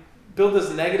 you build this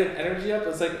negative energy up.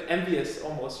 It's like envious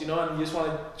almost, you know, and you just want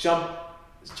to jump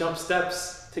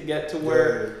steps to get to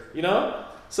where, you know.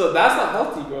 So that's not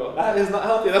healthy, bro. That is not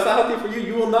healthy. That's not healthy for you.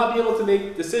 You will not be able to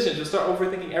make decisions. You'll start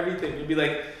overthinking everything. You'll be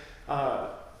like,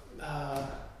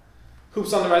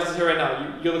 Hoops on the Rise is here right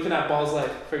now. You're looking at Balls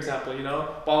Life, for example. You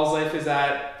know, Balls Life is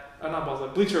at not Balls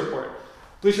Life, Bleacher Report.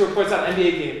 Bleacher Report's at an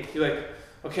NBA game. You're like,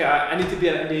 okay, I need to be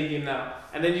at an NBA game now.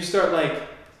 And then you start like,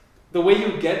 the way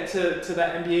you get to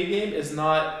that NBA game is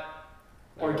not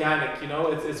organic. You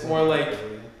know, it's more like,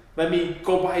 let me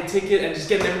go buy a ticket and just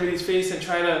get in everybody's face and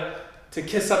try to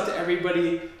kiss up to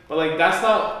everybody. But like that's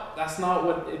not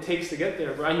what it takes to get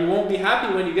there, bro. And you won't be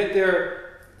happy when you get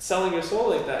there selling your soul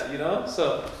like that, you know?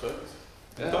 So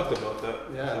we talked about that.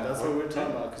 Yeah, that's what we're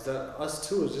talking about. Because us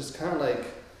too is just kind of like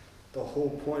the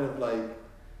whole point of like,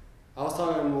 I was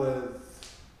talking with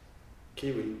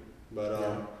Kiwi, but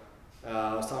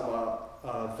I was talking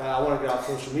about that I want to get off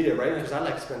social media, right? Because I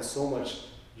like to spend so much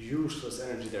useless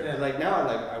energy there. Yeah. Like now,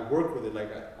 I work with it,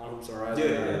 like on Hoops on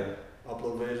Rise.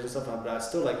 Upload videos and stuff, but I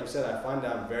still, like you said, I find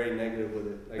that I'm very negative with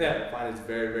it. Like I find it's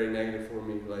very, very negative for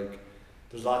me. Like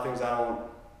there's a lot of things I don't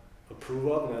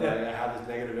approve of, and then I have this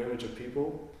negative image of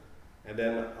people, and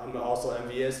then I'm also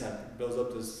envious, and it builds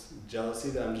up this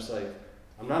jealousy that I'm just like,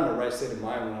 I'm not in the right state of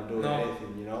mind when I'm doing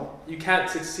anything, you know? You can't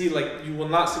succeed like you will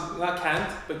not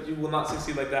but you will not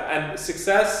succeed like that. And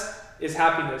success is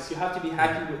happiness. You have to be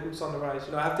happy with Hoops on the Rise.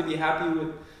 You know, I have to be happy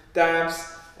with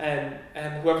Dabs. And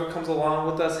whoever comes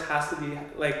along with us has to be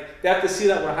like, they have to see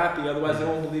that we're happy, otherwise they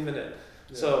won't believe in it.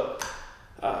 Yeah. So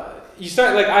you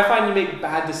start, like, I find you make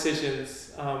bad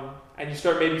decisions, and you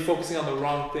start maybe focusing on the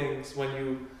wrong things when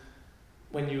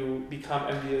you become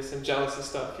envious and jealous and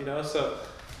stuff, you know. So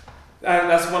and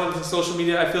that's one of the social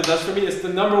media I feel does for me. It's the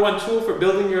number one tool for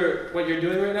building what you're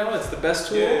doing right now. It's the best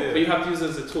tool, but you have to use it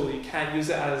as a tool. You can't use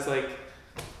it as like.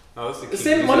 The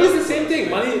same money is the same thing.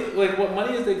 Money, like what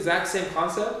money is the exact same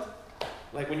concept.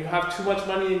 Like when you have too much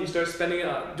money and you start spending it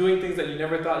on doing things that you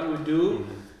never thought you would do,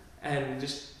 and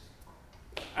just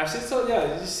you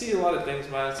just see a lot of things,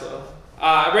 man. So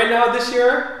right now this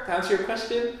year, to answer your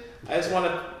question, I just want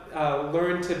to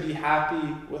learn to be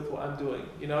happy with what I'm doing.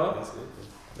 You know. I was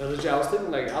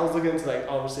thinking I was looking into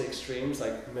obviously extremes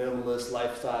like minimalist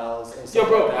lifestyles and stuff. Yo,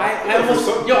 bro, like that. I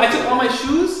took all my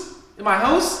shoes in my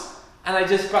house. And I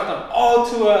just brought them all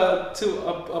to a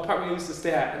apartment I used to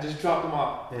stay at and just dropped them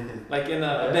off, like in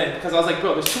a bin, because I was like,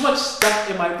 bro, there's too much stuff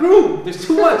in my room. There's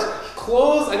too much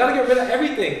clothes. I gotta get rid of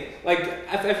everything. Like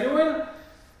if you're wearing,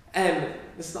 and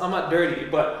I'm not dirty,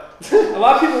 but a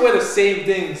lot of people wear the same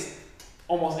things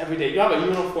almost every day. You have a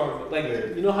uniform,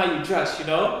 you know how you dress, you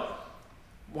know.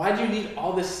 Why do you need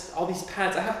all these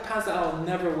pants? I have pants that I'll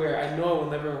never wear. I know I will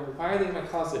never wear. Why are they in my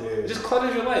closet? It just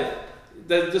clutters your life.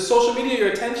 The social media, your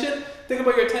attention, think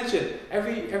about your attention.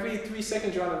 Every 3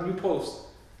 seconds you're on a new post.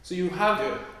 So you have,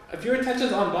 if your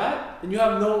attention's on that, then you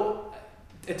have no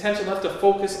attention left to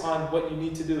focus on what you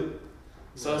need to do.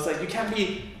 So it's like you can't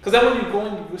be, because then when you go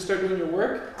and you start doing your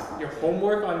work, your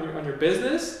homework on your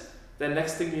business, then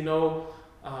next thing you know,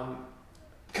 God,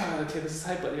 okay, this is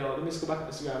hype, but let me just go back to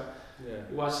Instagram.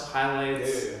 You watch the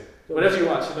highlights. Whatever you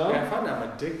watch, you know? Yeah, I find that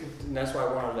I'm addicted, and that's why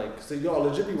I want to I'll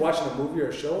legit be watching a movie or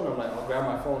a show, and I'm like, I'll grab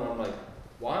my phone, and I'm like,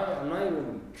 why? I'm not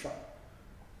even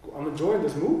I'm enjoying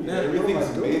this movie. Yeah,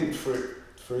 everything's made for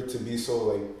it to be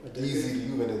so easy to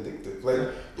you and addictive.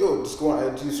 Just go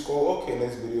on IG, scroll, okay,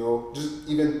 next video. Just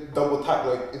even double tap,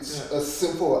 it's a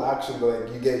simple action,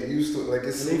 but you get used to it.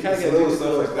 It's little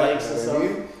stuff like that. And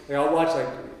stuff. I'll watch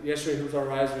yesterday, Hoops on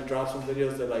Rise, we dropped some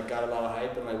videos that got a lot of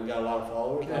hype and we got a lot of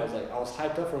followers. And I was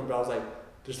hyped up for them, but I was like,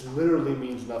 this literally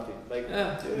means nothing.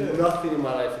 Nothing in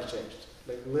my life has changed.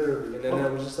 Literally. And then I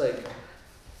was just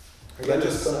that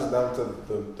just comes down to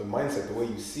the mindset, the way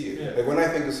you see it. When I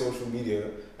think of social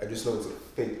media, I just know it's a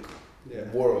fake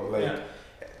world.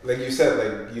 Like you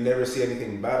said, you never see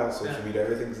anything bad on social media.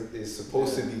 Everything is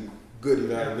supposed to be good. You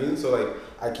know what I mean? So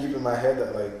I keep in my head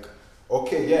that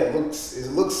okay, it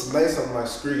looks nice on my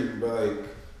screen, but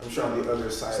I'm sure on the other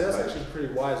side. So that's actually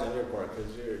pretty wise on your part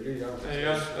because you're young.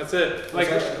 Yeah, that's it. Like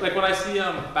when I see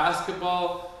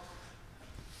basketball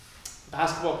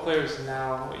players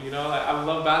now, I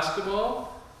love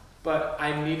basketball, but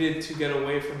I needed to get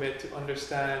away from it to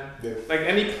understand. Yeah. Like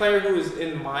any player who is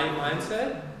in my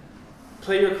mindset,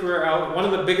 play your career out. One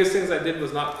of the biggest things I did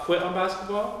was not quit on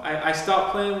basketball. I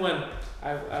stopped playing when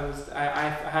I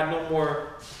had no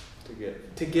more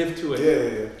to give to it.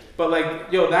 Yeah. But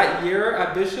that year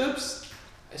at Bishops,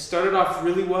 I started off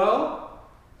really well,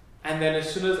 and then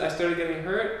as soon as I started getting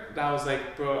hurt, I was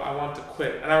like, bro, I want to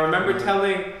quit. And I remember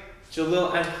telling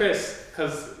Jalil and Chris,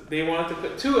 because they wanted to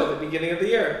quit too at the beginning of the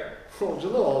year. Oh,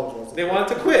 Jalil always wants to They wanted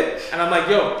to quit, and I'm like,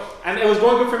 yo, and it was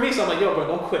going good for me, so I'm like, yo, bro,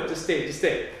 don't quit, just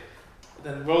stay.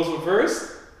 Then roles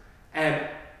reversed, and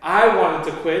I wanted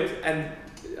to quit, and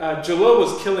Jalil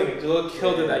was killing it. Jalil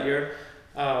killed it that year.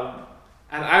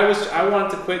 And I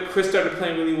wanted to quit. Chris started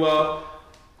playing really well,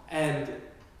 and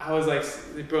I was like,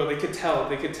 bro, they could tell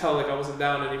like I wasn't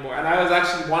down anymore. And I was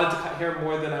actually wanted to cut hair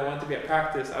more than I wanted to be at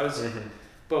practice. I was,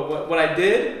 but what I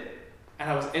did, and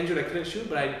I was injured, I couldn't shoot,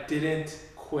 but I didn't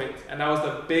quit. And that was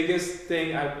the biggest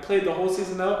thing. I played the whole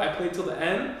season out. I played till the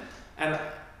end, and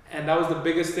that was the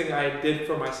biggest thing I did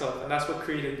for myself. And that's what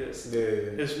created this.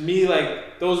 It's me,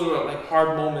 like, those were like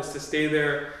hard moments to stay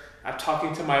there. I'm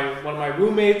talking to one of my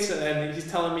roommates, and he's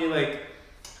telling me like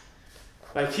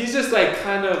he's just like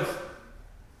kind of,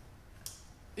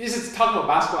 he's just talking about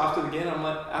basketball after the game.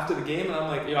 And I'm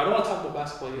like, yo, I don't want to talk about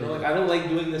basketball, you know, like I don't like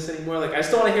doing this anymore. Like I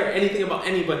just don't want to hear anything about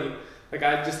anybody. Like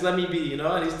I just let me be, you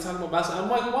know. And he's talking about basketball.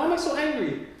 I'm like, why am I so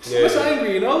angry? Why am I so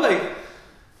angry, you know? Like,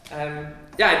 and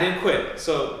I didn't quit.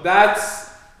 So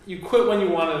you quit when you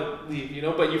want to leave, you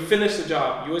know, but you finish the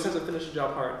job. You always have to finish the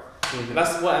job hard. And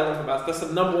that's what I learned from basketball. That's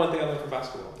the number one thing I learned from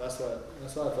basketball. That's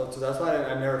what I felt too. That's why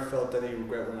I never felt any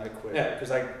regret when I quit. Yeah.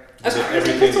 Because I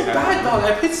played so bad, dog.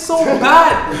 I played so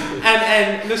bad.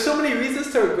 And there's so many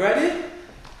reasons to regret it.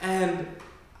 And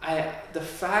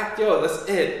that's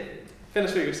it.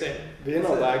 Finish what you're saying. But you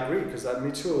know, I agree. Because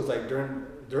me too. It was like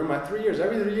during my 3 years,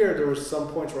 every 3 years, there was some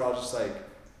points where I was just like,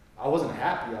 I wasn't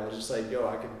happy. I was just like, yo,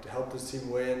 I can help this team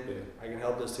win. Yeah. I can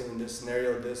help this team in this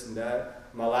scenario, this and that.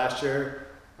 My last year,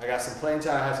 I got some playing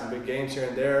time. I had some big games here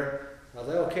and there. I was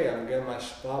like, okay, I'm getting my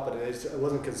spot, but it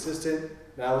wasn't consistent.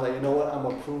 And I was like, you know what? I'm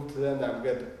gonna prove to them that I'm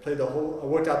gonna play I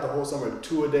worked out the whole summer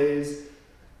 2-a-days,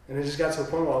 and it just got to a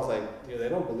point where I was like, yeah, they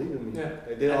don't believe in me. Yeah.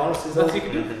 Like, they honestly don't.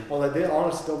 I was like, they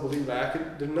honestly don't believe me.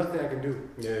 There's nothing I can do.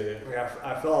 Yeah. Like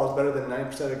I felt I was better than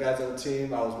 90% of the guys on the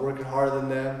team. I was working harder than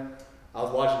them. I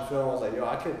was watching film. I was like, yo,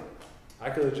 I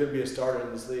could legit be a starter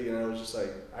in this league, and I was just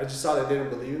like, I just saw they didn't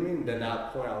believe in me. And then at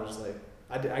that point, I was just like,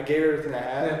 I gave everything I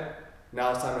had. Yeah.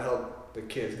 Now it's time to help the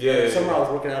kids. Yeah. Summer I was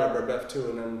working out at Burbef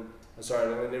too, and then I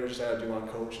started, and then they were just like, do you want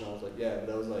to coach? And I was like, yeah. But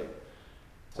that was like,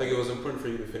 it's like it was important for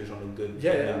you to finish on a good.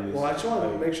 Yeah. Well, I just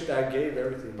wanted to make sure that I gave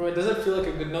everything. Bro, it doesn't feel like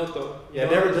a good note though. Yeah,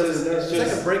 it never does. It's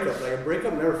like a breakup. Like a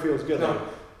breakup never feels good. No. Like,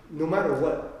 no matter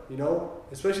what, you know.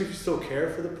 Especially if you still care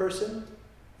for the person,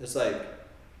 it's like.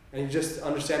 And you just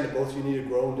understand that both of you need to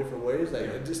grow in different ways. Like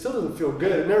it still doesn't feel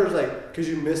good. It never is like because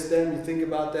you miss them, you think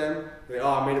about them. Like, oh,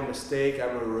 I made a mistake. I'm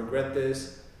gonna regret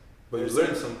this. But you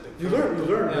learn something. You learn.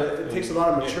 Yeah. But it takes a lot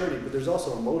of maturity. But there's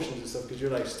also emotions and stuff because you're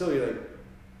like.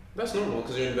 That's normal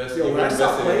because you're investing. When I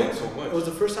stopped playing, so much. It was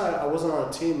the first time I wasn't on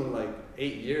a team in like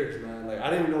 8 years, man. Like I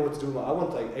didn't even know what to do. I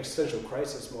went like existential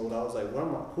crisis mode. I was like, what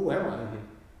am I? Who am I?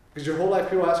 Because your whole life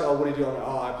people ask you, oh, what do you do? I'm like,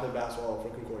 oh, I play basketball for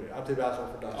Concordia. I play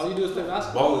basketball for Dodge. All you do is play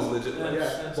basketball. Ball is legit.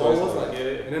 Yeah. Ball was like. Yeah.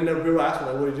 And then the people ask me,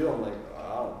 like, what do you do? I'm like,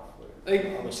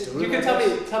 you can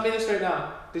tell me this right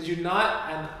now. Did you not?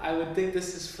 And I would think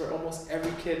this is for almost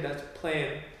every kid that's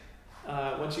playing.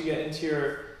 Once you get into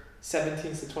your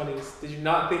 17s to 20s, did you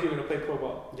not think you were gonna play pro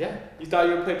ball? Yeah. You thought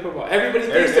you would play pro ball. Everybody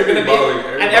thinks they're gonna be,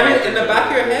 and in the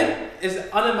back of your head, as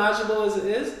unimaginable as it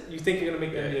is, you think you're gonna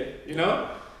make the NBA. You know.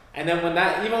 And then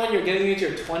even when you're getting into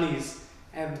your 20s,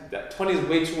 and that 20 is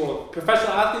way too old.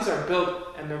 Professional athletes are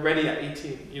built and they're ready at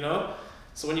 18, you know?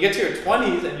 So when you get to your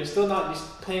 20s and you're still not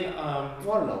playing... I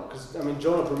don't know, because, I mean,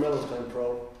 Jonah Vermillo's playing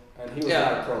pro, and he was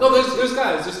not a pro. No, there's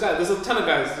guys. There's a ton of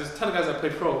guys. There's a ton of guys that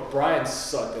play pro. Brian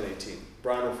sucked at 18.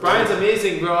 Brian's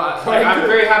amazing, bro. I'm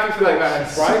very happy for that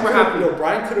guy.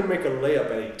 Brian couldn't make a layup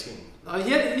at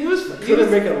 18. He was... He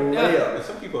couldn't make a layup. Yeah,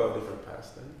 some people have different paths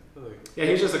then. Yeah,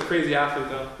 he was just a crazy athlete,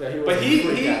 though. Yeah, he was a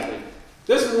freak athlete.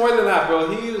 There's more than that,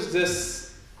 bro. He was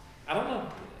just, I don't know.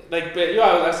 Like, but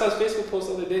I saw his Facebook post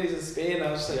the other day. He's in Spain. And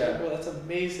I was just like, bro, that's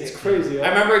amazing. It's crazy. Yeah? I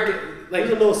remember, there's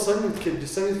a little Sunny kid. The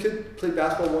Sunny kid played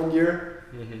basketball 1 year.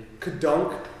 Could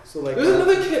dunk. So like. There's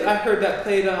another kid I heard that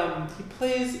played. He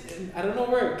plays in, I don't know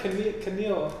where.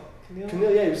 Camille. Yeah,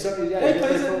 he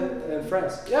plays in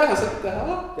France. Yeah, I was like,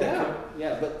 what the hell?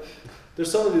 Yeah, but. There's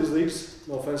some of these leagues,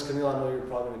 no offense, Camille, I know you're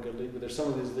probably in a good league, but there's some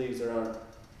of these leagues that aren't.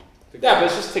 But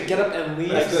it's just to get up and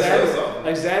leave. Like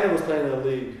Xander was playing in a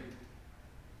league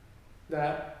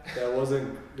that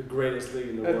wasn't the greatest league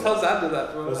in the world. Tell Xander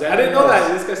that, bro. I didn't know that.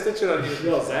 This guy stitched it on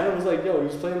you. Yo, Xander was like, he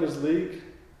was playing in this league.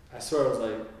 I swear, I was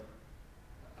like,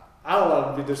 I don't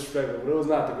want to be disrespectful, but it was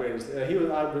not the greatest. He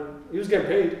was getting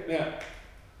paid. Yeah.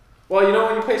 Well, you know,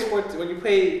 when you play sports,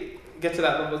 get to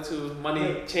that level too,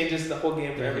 money changes the whole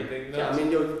game for everything. You know? Yeah, I mean,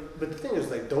 but the thing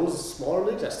is, like, those smaller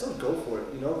leagues, I still go for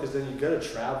it, you know, because then you gotta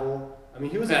travel. I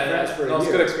mean, he was in France for a year. It's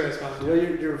a good experience, man. You know,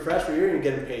 you're in France for a year and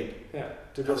you're getting paid. Yeah.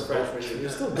 To go to France for a year. You're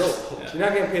still dope. You're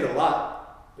not getting paid a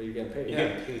lot, but you're getting paid. You're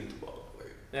getting paid to ball.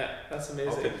 Yeah, that's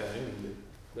amazing. I'll take that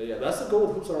But yeah, that's the goal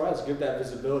with Hoops on the Rise, give that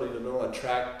visibility to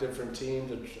attract different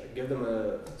teams, give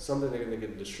them something they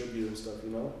can distribute and stuff,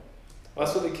 Well,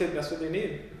 that's what they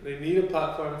need. They need a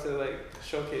platform to like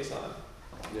showcase on.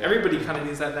 Yeah. Everybody kind of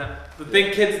needs that now. The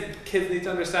thing kids need to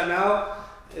understand now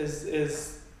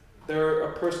is they're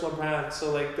a personal brand.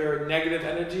 So like their negative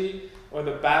energy or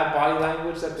the bad body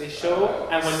language that they show,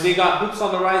 and when they got Hoops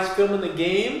on the Rise filming the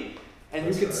game, and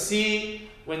you could see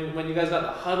when you guys got the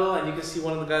huddle, and you can see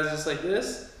one of the guys just like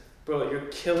this, bro, you're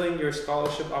killing your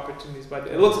scholarship opportunities by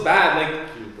it looks bad. Like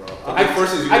I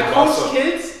coach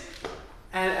kids,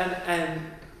 and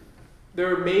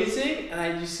they're amazing,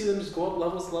 and you see them just go up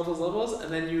levels,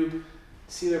 and then you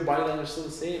see their body language still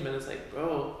the same, and it's like,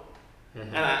 bro.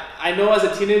 Mm-hmm. And I know as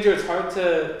a teenager it's hard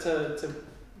to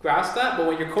grasp that, but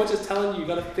when your coach is telling you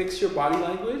gotta fix your body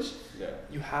language,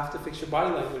 you have to fix your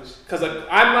body language. Because like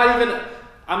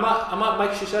I'm not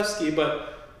Mike Krzyzewski, but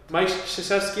Mike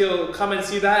Krzyzewski will come and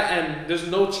see that, and there's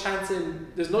no chance,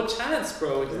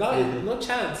 bro. It's not no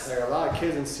chance. Like a lot of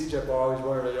kids in CJEP are always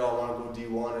wondering, y'all want to go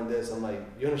D1 and this. I'm like,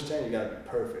 you understand? You gotta be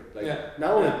perfect. Like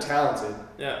not only talented,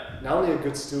 not only a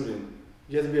good student,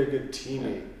 you have to be a good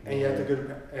teammate, and you have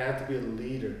to be a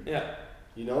leader. Yeah.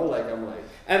 Like I'm like,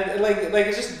 and like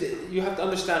it's just you have to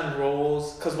understand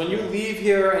roles, because when you leave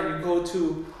here and you go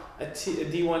to a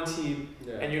D1 team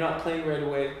and you're not playing right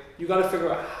away, you got to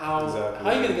figure out how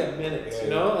you're gonna get minutes,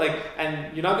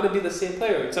 and you're not gonna be the same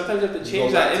player. Sometimes you have to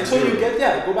change that until you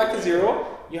go back to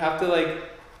zero. You have to like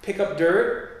pick up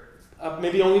dirt,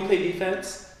 maybe only play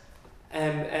defense,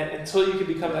 and until you can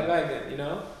become that guy again,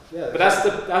 Yeah. But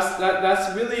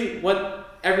that's really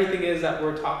what everything is that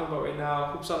we're talking about right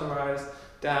now. Hoops on the Rise,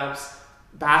 Dabs,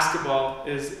 basketball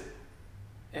is.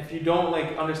 If you don't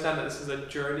like understand that this is a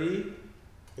journey.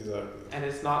 Exactly. And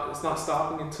it's not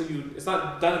stopping it's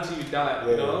not done until you die,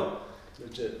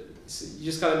 Legit. So you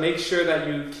just gotta make sure that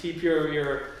you keep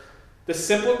your the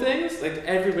simple things, like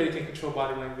everybody can control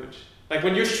body language. Like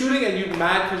when you're shooting and you're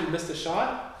mad because you missed a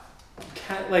shot, you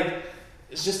can't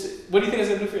it's just, what do you think it's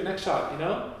gonna do for your next shot,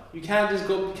 You can't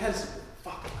just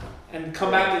fuck and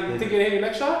come back and you think you're gonna hit your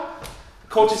next shot?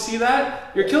 Coaches see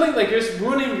that, you're killing, you're just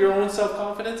ruining your own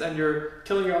self-confidence, and you're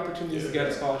killing your opportunities to get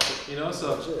a scholarship,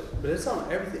 so. But it's on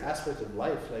every aspect of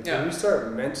life. When you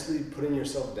start mentally putting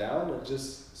yourself down, it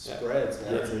just spreads,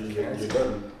 man. You're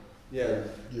done. Yeah.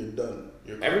 You're done.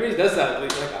 Everybody does that.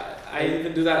 I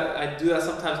even do that. I do that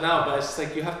sometimes now, but it's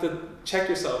just you have to check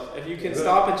yourself. If you can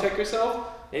stop and check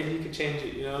yourself, maybe you can change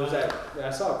it, I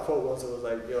saw a quote once that was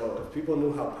like, yo, if people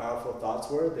knew how powerful thoughts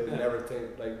were, they would never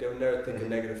think a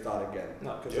negative thought again.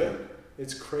 No. Because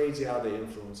it's crazy how they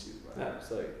influence you, man. Yeah.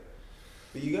 It's like,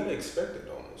 but you gotta expect it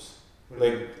almost.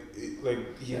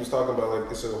 He was talking about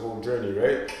it's a whole journey,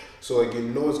 right? So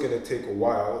it's gonna take a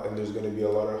while, and there's gonna be a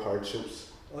lot of hardships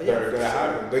that are gonna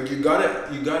happen. You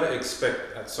gotta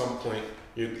expect at some point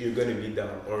you're gonna be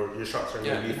down, or your shots are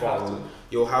gonna be falling.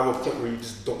 You'll have a point where you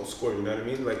just don't score. You know what I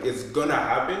mean? It's gonna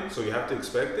happen, so you have to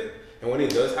expect it. And when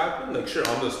it does happen, sure,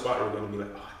 on the spot you're gonna be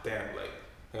like, oh damn,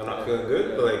 I'm not feeling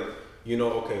good, but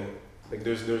okay,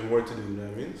 there's more to do. You know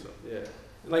what I mean?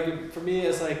 So for me,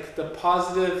 it's the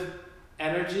positive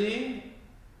energy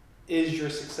is your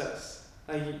success.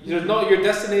 Your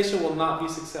destination will not be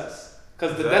success,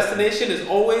 because the destination is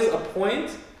always a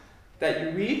point that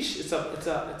you reach. It's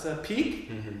a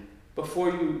peak before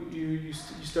you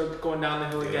start going down the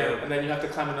hill again, and then you have to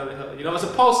climb another hill. It's a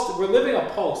pulse. We're living a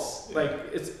pulse.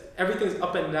 It's everything's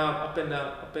up and down, up and down,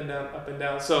 up and down, up and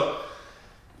down. So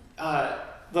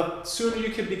the sooner you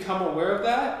can become aware of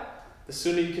that, the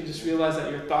sooner you can just realize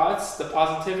that your thoughts, the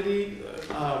positivity,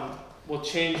 will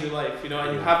change your life.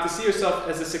 And you have to see yourself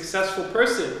as a successful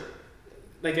person.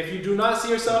 If you do not see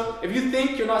yourself, if you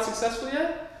think you're not successful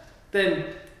yet, then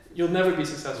you'll never be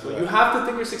successful. You have to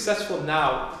think you're successful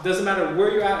now. It doesn't matter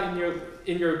where you're at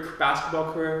in your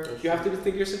basketball career. You have to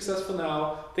think you're successful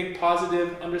now. Think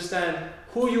positive. Understand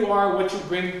who you are, what you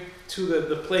bring to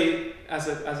the plate as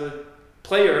a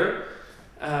player,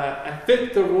 and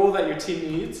fit the role that your team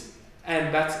needs.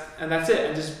 And that's it.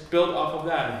 And just build off of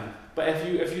that. Mm-hmm. But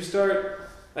if you start,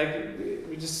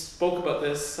 we just spoke about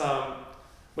this,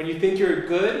 when you think you're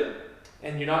good,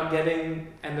 and you're not getting,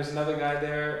 and there's another guy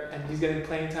there, and he's getting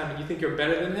playing time, and you think you're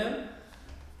better than him,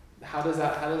 how does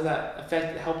that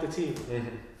help the team?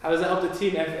 Mm-hmm. How does that help the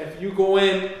team if you go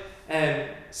in and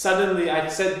suddenly, I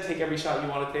said take every shot you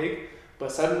want to take,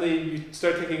 but suddenly you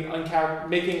start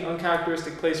making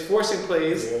uncharacteristic plays, forcing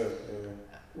plays,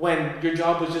 when your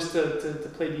job was just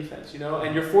to play defense,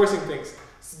 and you're forcing things.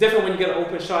 It's different when you get an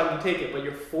open shot and you take it, but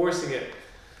you're forcing it.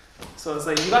 So it's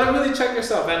you gotta really check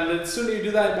yourself, and the sooner you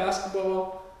do that in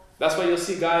basketball, that's why you'll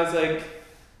see guys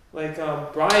like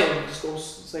Brian just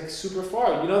goes like super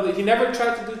far. You know that he never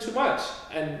tried to do too much,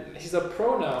 and he's a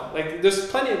pro now. Like there's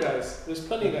plenty of guys. Do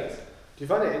you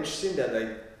find it interesting that like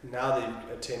now that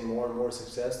you've attained more and more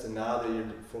success, and now that you're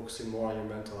focusing more on your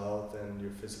mental health and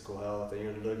your physical health, and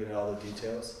you're looking at all the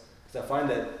details? Because I find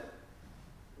that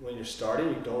when you're starting,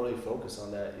 you don't really focus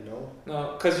on that, you know?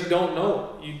 No, because you don't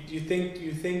know. You think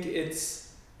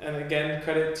it's, and again,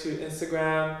 credit to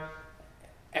Instagram.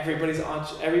 Everybody's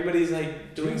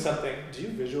like doing something. Do you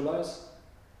visualize?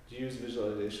 Do you use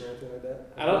visualization or anything like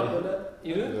that? I don't know that.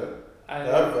 You do? Yeah. I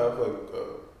have like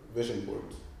vision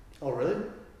boards. Oh really?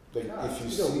 Like God, if you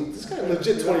see this guy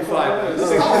legit 25.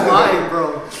 Stop lying,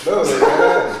 bro. No,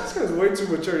 this guy's way too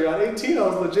mature. At 18, I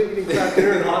was legit eating crap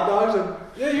dinner and hot dogs. And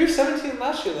yeah, you were 17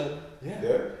 last year then.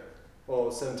 Yeah. Oh,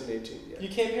 17, 18. Yeah. You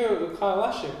came here with Kyle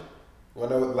last year.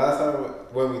 Last time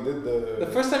when we did the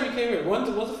first time you came here. When's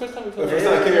the first time you came here? The first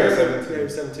time I came here, I was 17. Yeah, you were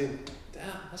 17. Damn,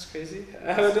 that's crazy.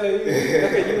 Like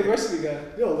a university guy.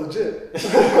 Yo, legit.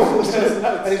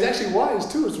 And he's actually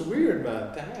wise too. It's weird,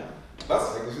 man. Damn.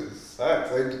 That's like it's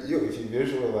facts. Like yo, if you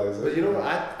visualize it. But you know what?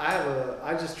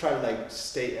 I just try to like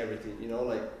state everything. You know,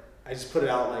 like I just put it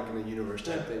out like in the universe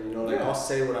type thing. You know, like I'll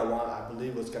say what I want. I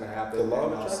believe what's gonna happen. The law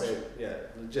of I'll attraction. say it.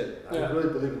 Yeah, legit. I really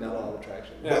believe in that law of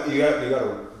attraction. Yeah. But you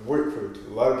gotta work for it too.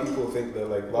 A lot of people think that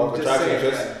like law of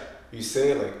attraction you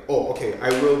say like, oh, okay, I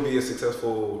will be a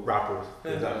successful rapper, for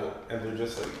example, and they're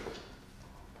just like,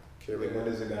 okay, like when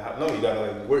is it gonna happen? No, you gotta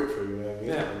like work for it. You know what I mean?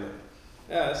 Yeah.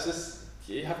 Yeah, it's just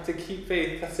you have to keep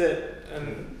faith. That's it,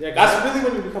 and yeah, that's really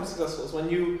when you become successful. Is when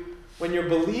you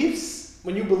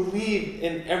believe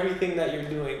in everything that you're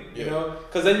doing. You know,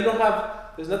 because then you don't have.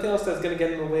 There's nothing else that's gonna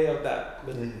get in the way of that.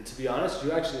 But to be honest,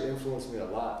 you actually influenced me a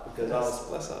lot because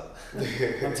bless up.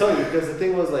 I'm telling you, because the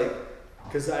thing was like.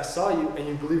 Because I saw you and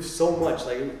you believed so much.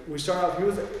 Like we started off, he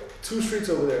was like 2 streets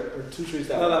over there, or 2 streets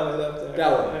that way. That way, up there.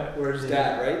 That way, where his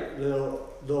dad, right?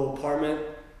 Little apartment,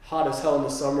 hot as hell in the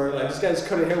summer. Like this guy's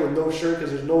cutting hair with no shirt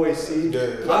because there's no AC. I'm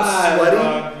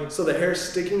sweaty, so the hair's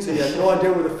sticking, so you have no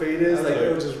idea where the fade is. Like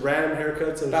it was just random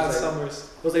haircuts. Bad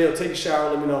summers. I was like, yo, take a shower,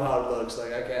 let me know how it looks.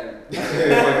 Like I can't.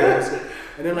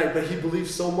 And then like, but he believed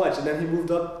so much, and then he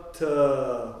moved up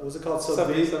to what was it called? Sub.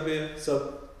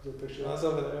 The picture. That's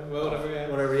over there. Well,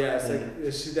 whatever. Yeah, it's like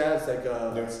his dad's like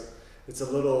it's a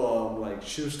little like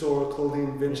shoe store,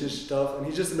 clothing, vintage stuff, and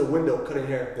he's just in the window cutting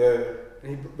hair. Yeah.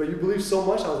 And but you believe so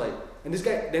much. I was like, and this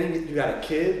guy. Then you got a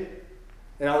kid,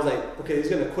 and I was like, okay,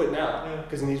 he's gonna quit now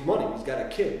because he needs money. He's got a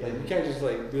kid. Like you can't just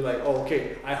like be like, oh,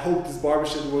 okay, I hope this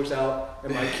barbershop works out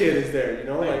and my kid is there. You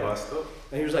know, like.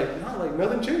 And he was like, no, like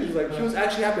nothing changed. He was like, he was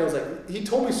actually happy. I was like, he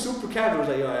told me super casual. He was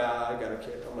like, yeah, I got a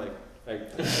kid. I'm like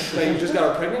you just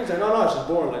got her pregnant? He's like, no, she's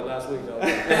born like last week.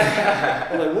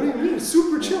 I was like, what do you mean?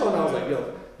 Super chill. And I was like,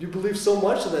 yo, you believe so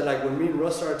much that like when me and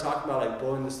Russ started talking about like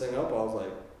blowing this thing up, I was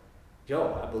like,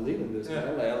 yo, I believe in this,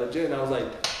 man. Like I legit, and I was like,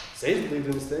 Sage believed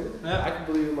in this thing. Yeah. I can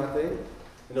believe in my thing.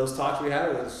 And those talks we had,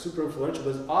 it was super influential.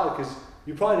 But it's odd because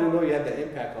you probably didn't know you had that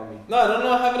impact on me. No, I don't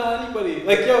know I have it on anybody.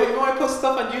 Like, yo, even when I post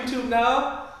stuff on YouTube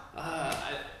now,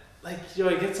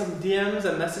 I get some DMs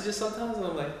and messages sometimes, and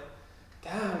I'm like,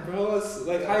 damn, bro, it's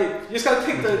like hype. You just gotta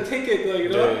take it, like, you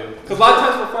know? Because a lot of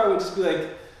times before I would just be like,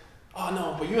 oh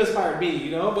no, but you inspired me,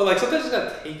 you know? But like sometimes you just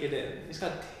gotta take it in. You just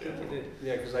gotta take it in.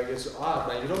 Yeah, because like it's odd,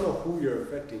 man. You don't know who you're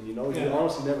affecting, you know? You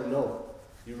honestly never know.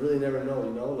 You really never know,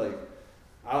 you know? Like,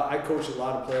 I coach a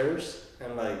lot of players,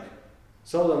 and like,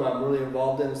 some of them I'm really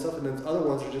involved in and stuff, and then other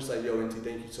ones are just like, yo, Inti,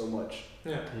 thank you so much.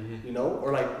 Yeah. Mm-hmm. You know?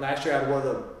 Or like last year I had one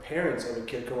of the parents of a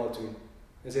kid come up to me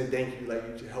and say, thank you, like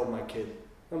you helped my kid.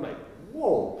 I'm like,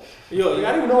 whoa. Yo, I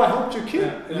didn't even know I helped your kid.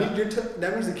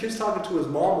 That means the kid's talking to his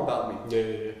mom about me.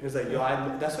 Yeah. It's like, yo,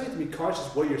 that's why you have to be conscious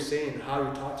of what you're saying, how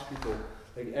you talk to people.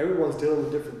 Like everyone's dealing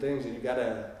with different things, and you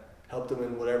gotta help them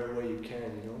in whatever way you can,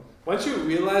 you know? Once you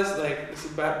realize, like, this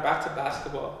is back to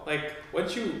basketball, like,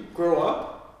 once you grow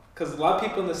up, because a lot of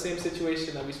people in the same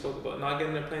situation that we spoke about, not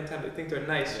getting their playing time, they think they're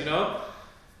nice, you know?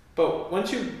 But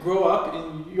once you grow up,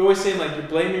 and you're always saying, like, you're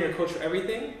blaming your coach for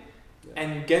everything,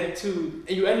 and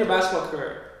you end your basketball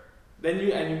career, then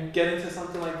you get into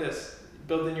something like this,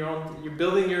 building your own, you're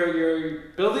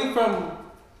building from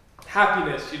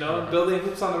happiness, you know, building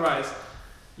hoops on the rise.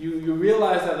 You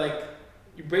realize that, like,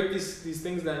 you break these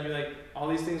things down. You're like, all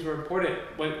these things were important.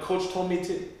 What coach told me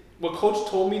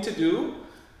to do,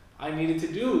 I needed to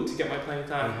do to get my playing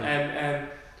time. Mm-hmm.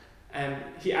 And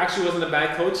he actually wasn't a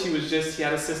bad coach. He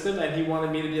had a system, and he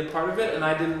wanted me to be a part of it, and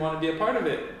I didn't want to be a part of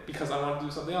it because I wanted to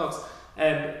do something else.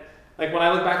 And like when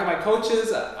I look back at my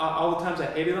coaches, all the times I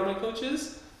hated on my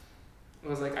coaches, it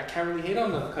was like I can't really hate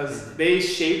on them because they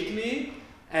shaped me,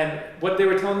 and what they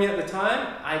were telling me at the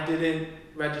time, I didn't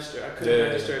register. I couldn't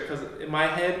register because in my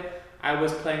head I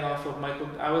was playing off of Michael.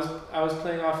 I was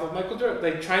playing off of Michael Jordan,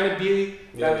 like trying to be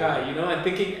that guy, you know, and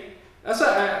thinking. That's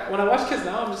why when I watch kids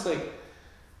now, I'm just like,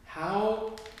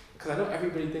 how? Because I know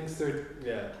everybody thinks they're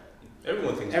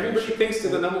Everybody thinks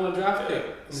they're the number one draft pick.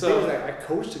 So like, I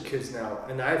coach the kids now,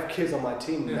 and I have kids on my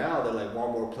team now that like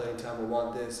want more playing time or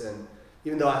want this, and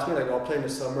even though I ask me like I'll play in the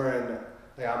summer and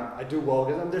like I do well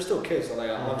because they're still kids, so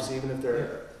like obviously even if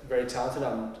they're very talented,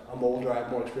 I'm older, I have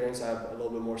more experience, I have a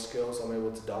little bit more skills, so I'm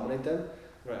able to dominate them.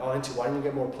 Right? Oh, N.T., why didn't you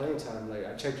get more playing time? Like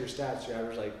I checked your stats, you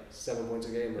average like 7 points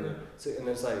a game, and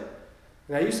it's like,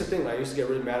 and I used to think, like, I used to get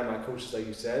really mad at my coaches, like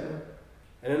you said.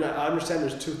 And then I understand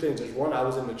there's two things. There's one, I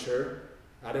was immature.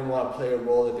 I didn't want to play a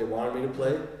role that they wanted me to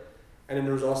play. And then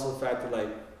there was also the fact that, like,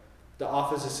 the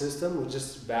offensive system was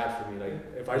just bad for me. Like,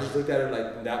 if I just looked at it,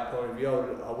 like, from that point of view,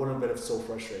 I wouldn't have been so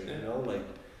frustrated, you know? Like,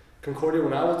 Concordia,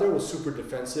 when I was there, was super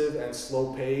defensive and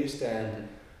slow-paced and,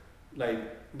 like,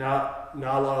 not a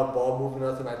lot of ball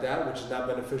movement, nothing like that, which is not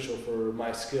beneficial for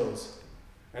my skills.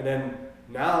 And then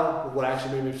now, what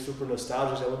actually made me super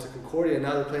nostalgic is I went to Concordia, and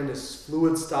now they're playing this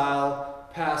fluid style,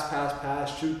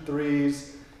 pass, shoot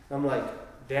threes. And I'm like,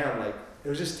 damn, like, it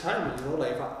was just timing, you know?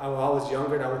 Like, if I was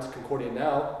younger and I went to Concordia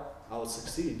now, I would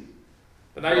succeed.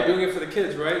 But now you're doing it for the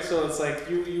kids, right? So it's like,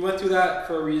 you went through that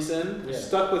for a reason. You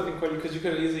stuck with Concordia because you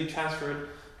could have easily transferred,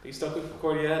 but you stuck with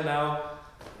Concordia, and now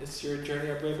it's your journey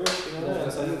of Brave Earth, you know?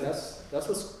 That's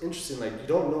what's interesting. Like, you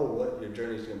don't know what your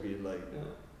journey is going to be like. Yeah.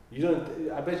 You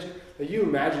don't, I bet you, like, you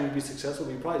imagine you'd be successful,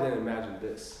 but you probably didn't imagine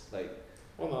this. Like,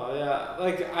 well, no, yeah.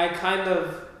 Like, I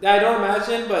don't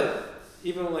imagine, but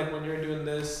even like when you're doing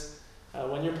this,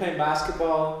 when you're playing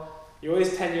basketball, you're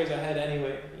always 10 years ahead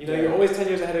anyway. You know, you're always 10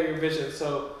 years ahead of your vision.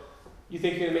 So you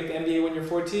think you're going to make the NBA when you're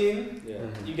 14,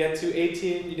 you get to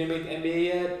 18, you didn't make the NBA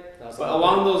yet. But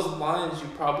along those lines, you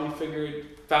probably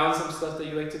found some stuff that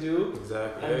you like to do.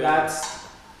 Exactly. And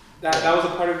that was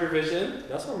a part of your vision.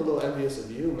 That's why I'm a little envious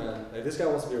of you, man. Like, this guy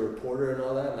wants to be a reporter and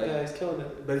all that. Like, yeah, he's killing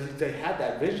it. But they had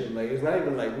that vision. Like, it's not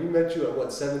even like, we met you at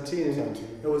what, 17?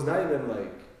 17. It was not even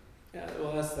like. Yeah,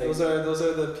 well, those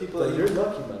are the people that you're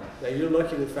lucky, man. Like, you're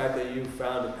lucky the fact that you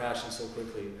found a passion so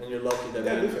quickly, and you're lucky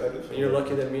that you're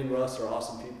lucky that me and Russ are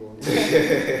awesome people.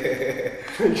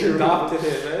 You adopted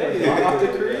it, right? You adopted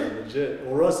Korea? Yeah, legit.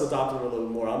 Well, Russ adopted him a little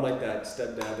more. I'm like that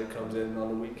stepdad that comes in on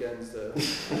the weekends to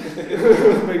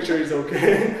make sure he's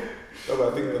okay. No,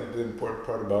 but I think the important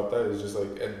part about that is just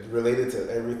like related to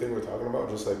everything we're talking about,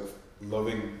 just like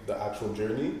loving the actual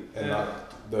journey and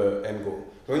not the end goal.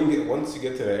 Once you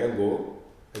get to the end goal,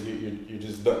 like you're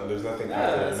just done. There's nothing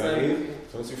after that. You know what I mean?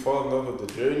 So once you fall in love with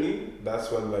the journey,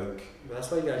 that's when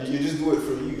that's why you just do it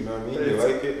for you. You know what I mean? You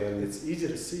like it, and it's easy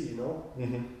to see. You know,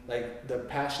 like the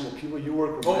passionate people you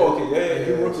work with. Oh, okay,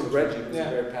 you work with Reggie, who's a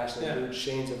very passionate dude.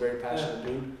 Shane's a very passionate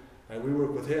dude. Like, we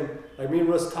work with him. Like, me and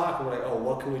Russ talk, and we're like, oh,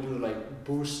 what can we do to like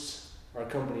boost our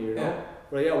company? You know?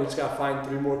 But we just gotta find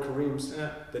 3 more Kareems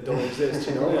that don't exist.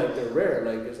 You know, like, they're rare.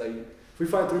 Like, it's like if we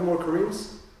find 3 more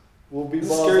Kareems, we'll be balls.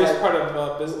 The scariest part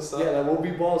of business stuff. Yeah, like, we'll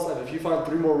be balls. Like, if you find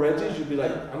 3 more Reggies, you'll be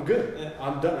like, I'm good. Yeah.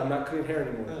 I'm done. I'm not cutting hair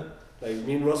anymore. Like,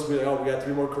 me and Russ will be like, oh, we got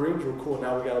 3 more Kareems. We're cool.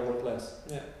 Now we gotta work less.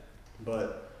 Yeah.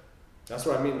 But that's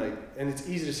what I mean. Like, and it's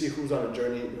easy to see who's on a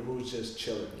journey and who's just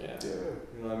chilling. Yeah.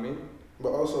 You know what I mean?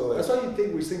 But also, like, that's why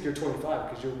we think you're 25,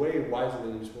 because you're way wiser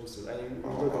than you're supposed to. And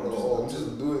I'm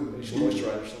just doing. You should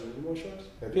moisturize or something. You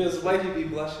moisturize? Because why you be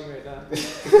blushing right now?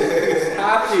 It's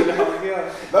happy now.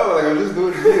 Yeah. No, like, I'm just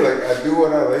doing me. Like, I do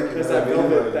what I like. It's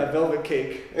that velvet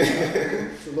cake.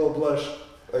 It's a little blush.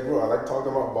 Like, bro, I like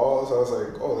talking about balls. So I was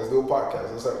like, oh, let's do a podcast.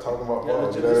 Let's start talking about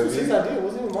balls. This was his idea. It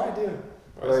wasn't even my idea.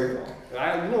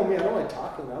 Like, you know me, I don't like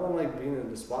talking. I don't like being in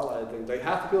the spotlight of things. Like,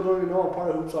 half the people don't even know I'm part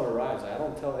of Hoops on the Rise. Like, I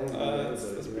don't tell anyone.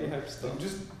 That's pretty hype stuff.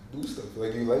 Just do stuff.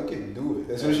 Like, you like it, do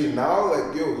it. Especially now,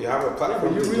 like, yo, you have a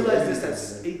platform. Yeah, but you realize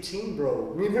this at 18,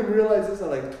 bro. Me and him realized this at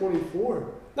like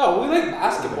 24. No, we like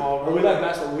basketball, bro. We like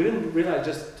basketball. We didn't realize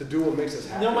just to do what makes us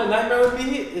happy. You know, my nightmare would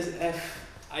be is if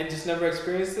I just never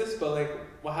experienced this, but like,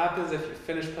 what happens if you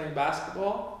finish playing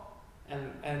basketball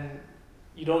and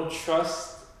you don't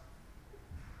trust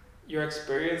your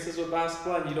experiences with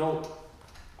basketball, and you don't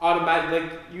automatically,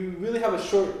 like, you really have a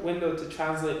short window to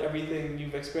translate everything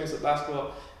you've experienced with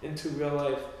basketball into real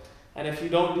life. And if you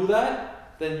don't do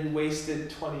that, then you wasted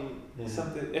 20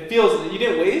 something. It feels, you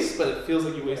didn't waste, but it feels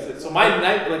like you wasted. So my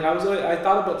night, like, I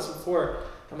thought about this before.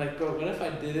 I'm like, bro, what if I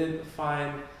didn't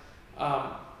find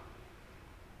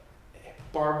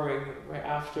barbering right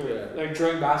after, like,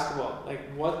 during basketball? Like,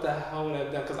 what the hell would I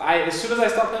have done? Because as soon as I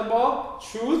stopped playing ball,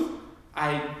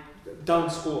 I done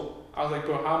school. I was like,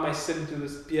 bro, how am I sitting through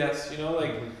this BS? You know,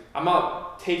 like, I'm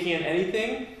not taking in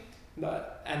anything.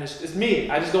 and it's me.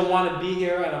 I just don't want to be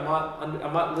here, and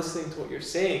I'm not listening to what you're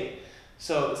saying.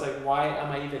 So it's like, why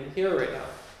am I even here right now?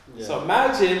 Yeah. So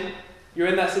imagine you're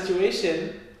in that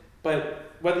situation,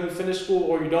 but whether you finish school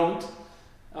or you don't,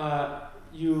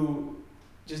 you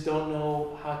just don't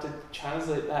know how to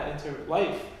translate that into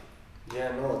life.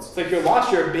 Yeah, no, it's like you're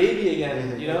lost. You're a baby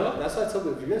again. You know. That's why I tell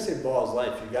people, if you're gonna say ball is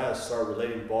life, you gotta start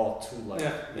relating ball to life.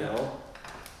 Yeah. You know.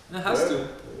 It has to.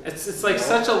 It's like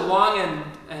such a long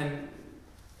and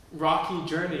rocky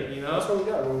journey, you know. That's what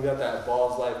we got. When we got that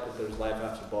ball is life, but there's life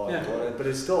after ball. Yeah. But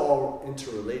it's still all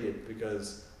interrelated,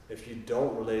 because if you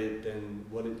don't relate it, then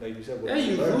like you said, what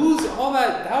you lose all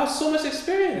that. That was so much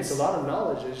experience. It's a lot of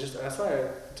knowledge. It's just, that's why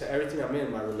to everything I'm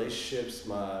in, my relationships,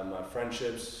 my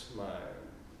friendships, my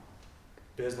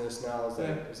business now,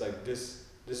 it's like this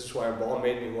is why ball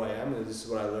made me who I am, and this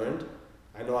is what I learned.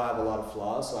 I know I have a lot of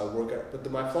flaws, so I work at, but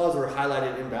my flaws were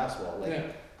highlighted in basketball.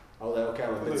 Like I was like, okay,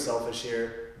 I'm a bit selfish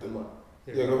here. Go ahead.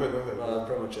 Pretty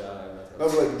much. No,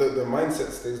 but like the mindset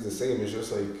stays the same. It's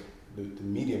just like the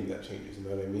medium that changes. You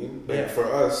know what I mean? Like for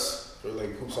us, for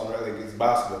like hoops on, like it's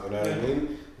basketball. You know what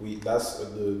I mean? That's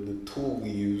the tool we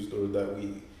used, or that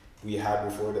we had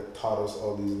before, that taught us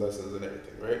all these lessons and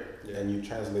everything, right? Yeah. And you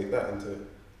translate that into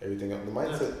everything else. The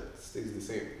mindset stays the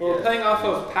same. Well, we're playing off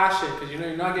of passion, because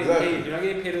you're not getting paid. You're not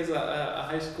getting paid as a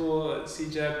high school,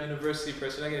 CJEP, university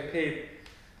person. You're not getting paid.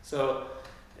 So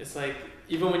it's like,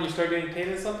 even when you start getting paid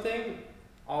in something,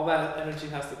 all that energy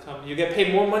has to come. You get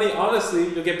paid more money. Honestly,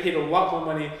 you'll get paid a lot more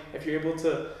money if you're able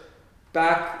to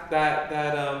back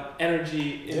that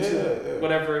energy into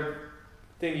whatever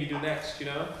thing you do next, you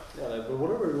know? Yeah, like, but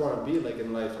whatever you want to be like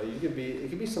in life, like it could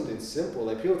be something simple.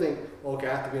 Like people think, okay,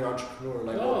 I have to be an entrepreneur,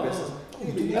 like business.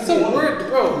 That's a word,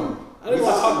 bro. I don't even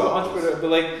want to talk about entrepreneur, but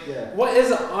like, what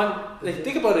is like?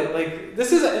 Think about it. Like,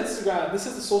 this is an Instagram. This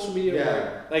is the social media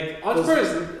word. Like,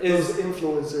 entrepreneurs those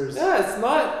influencers. Yeah, it's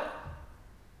not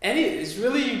any. It's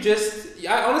really you just.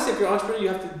 Honestly, if you're an entrepreneur, you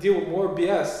have to deal with more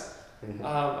BS. Mm-hmm.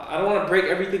 I don't want to break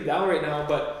everything down right now,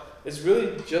 but it's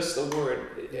really just a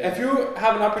word. Yeah. If you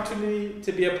have an opportunity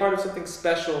to be a part of something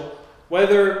special,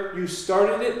 whether you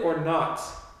started it or not,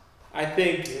 I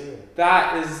think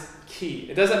that is key.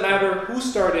 It doesn't matter who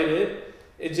started it.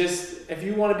 It just, if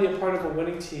you want to be a part of a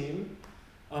winning team,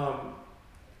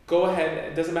 go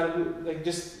ahead. It doesn't matter who, like,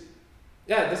 just,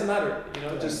 it doesn't matter. You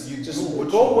know, just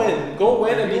go win. Go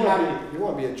win and be happy. You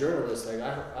want to be a journalist. Like,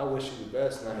 I wish you the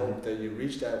best, and I hope that you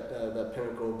reach that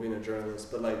pinnacle of being a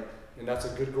journalist. But like, and that's a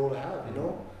good goal to have, you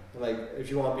know? Like, if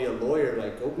you want to be a lawyer,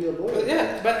 like, go be a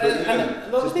lawyer. But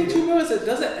and the other thing too, bro, is it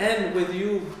doesn't end with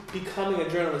you becoming a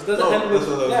journalist. It doesn't end with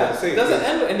it doesn't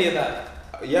end with any of that.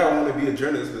 Yeah, I want to be a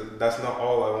journalist, but that's not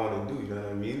all I want to do. You know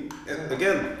what I mean? And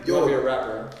again, you want to be a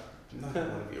rapper? No, I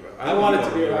want to be a rapper. I wanted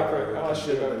to be a rapper. I want to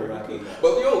be a rapper.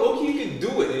 But low-key, you can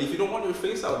do it. And if you don't want your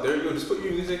face out there, just put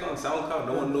your music on SoundCloud.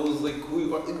 No one knows like who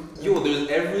you are. There's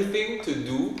everything to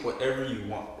do whatever you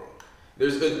want, bro.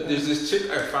 There's this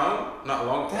chick I found not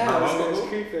long ago.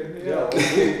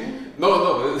 Creeping.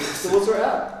 No. So what's her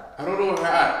at? I don't know where her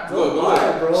at.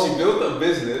 Bro. She built a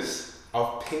business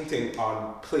of painting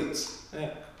on plates.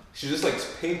 Yeah. She just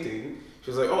likes painting. She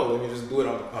was like, oh, let me just do it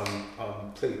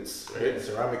on plates, right?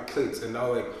 Ceramic plates. And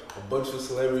now like a bunch of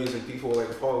celebrities and people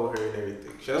like follow her and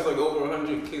everything. She has like over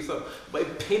 100K stuff. By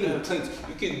painting plates,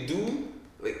 you can do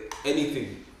like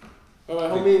anything. My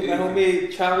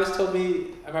homie Travis told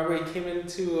me, I remember he came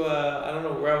into, I don't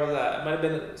know where I was at. I might have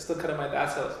been still cutting my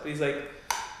dad's house. But he's like,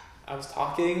 I was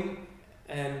talking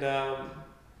and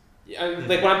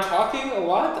like when I'm talking a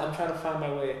lot, I'm trying to find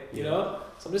my way, you know?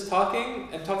 So I'm just talking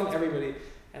and talking to everybody.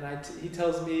 And he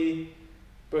tells me,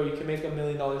 bro, you can make $1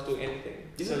 million doing anything.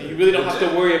 So you really don't have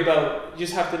to worry about, you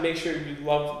just have to make sure you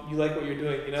like what you're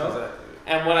doing, you know? Exactly.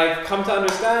 And what I come to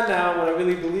understand now, what I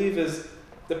really believe is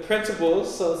the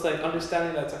principles. So it's like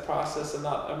understanding that's a process and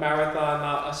not a marathon,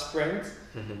 not a sprint.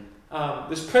 Mm-hmm.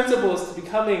 There's principles to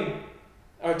becoming,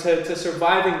 or to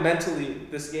surviving mentally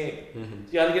this game. Mm-hmm.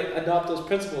 You gotta adopt those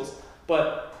principles.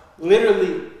 But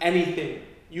literally anything.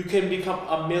 You can become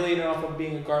a millionaire off of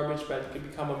being a garbage man. You can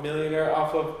become a millionaire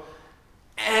off of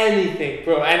anything,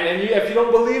 bro. And if you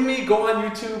don't believe me, go on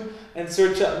YouTube and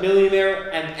search up millionaire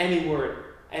and any word,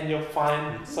 and you'll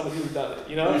find somebody who's done it.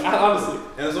 You know, honestly.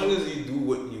 And as long as you do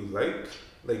what you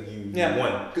like you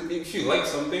want. Because if you like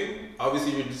something,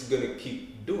 obviously you're just gonna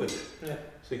keep doing it. Yeah.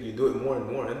 So you do it more and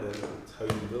more, and then that's how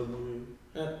you build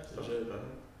your stuff.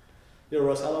 Yo,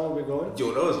 Russ, how long have we been going?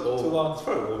 Yo, that was old. Too long. It's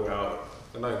probably over an hour.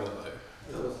 I'm not even gonna lie.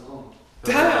 That was long.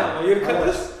 Damn! You gonna cut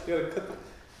this? You gotta cut this.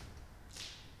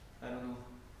 I don't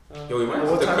know. Yo, we might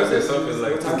have to cut this up in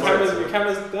like 2 parts. Your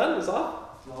camera's done? It's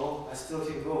off? No. I still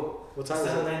can go. What time is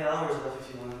Still it? 9 hours left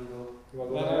if you want to go. You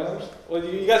want to go 9 hours? Well,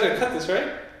 you guys are gonna cut this, right?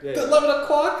 Yeah. It's 11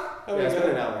 o'clock? Yeah, it's been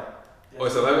an hour. Oh,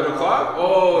 it's 11 o'clock?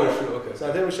 Oh, shoot, okay. So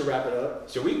I think we should wrap it up.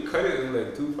 Should we cut it in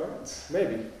like 2 parts?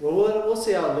 Maybe. Well, we'll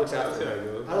see how it looks That's after. how it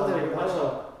goes. I don't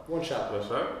know. One shot. What's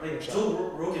that? Like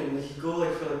Joe Rogan, like, he go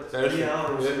like for like That's 3 true.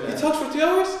 hours. Yeah. You talked for 3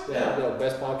 hours? Yeah, no,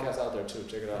 best podcast out there too.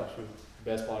 Check it out.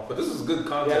 Best podcast. But this is good Yeah,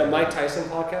 content. the Mike Tyson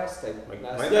podcast. Like Mike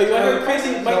last Yeah, you want to hear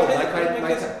crazy?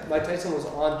 No, Mike Tyson was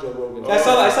on Joe Rogan. I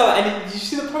saw that. And did you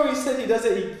see the part where he said he does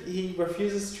it? He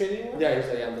refuses training anymore? Yeah, he's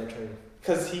like, yeah, I'm not training.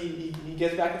 Because he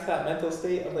gets back into that mental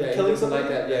state of like Yeah, he killing doesn't somebody.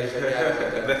 like that. Yeah, he's like, yeah, I don't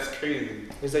like that. That's crazy.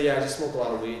 He's like, yeah, I just smoke a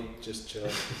lot of weed, just chill.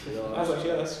 You know, I was like,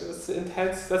 yeah, that's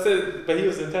intense. That's it. But he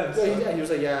was intense. Yeah, So. he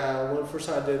was like, yeah. When first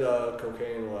time I did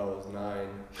cocaine when I was 9.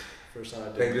 First time I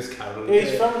Like did. this casual.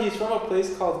 He's from a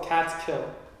place called Cat's Kill.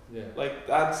 Yeah. Like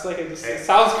that's like it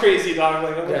sounds crazy, dog.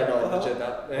 Like Yeah, no, legit.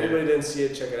 Anybody didn't see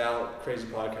it, check it out. Crazy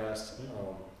podcast.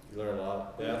 You learn a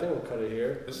lot. Yeah, I think we'll cut it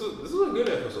here. This is a good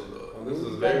episode though. This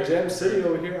is very. That Gem City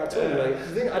over here. I told you, like, the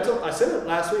thing I said it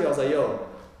last week. I was like, yo,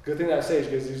 good thing that Sage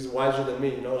because he's wiser than me.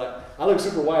 You know, like I look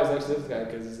super wise next to this guy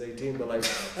because he's 18, but like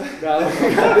now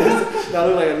I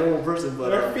look like a normal person.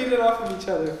 But we're feeding off of each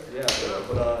other. Yeah,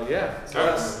 but yeah.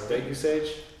 So thank you,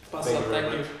 Sage.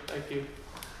 Thank you.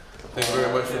 Thank you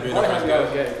very much for being a our first first guy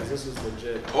guest. again because this was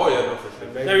legit. Oh yeah, no for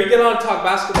sure. Now we get on to talk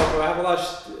basketball, bro. I have a lot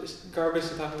of garbage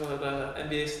to talk about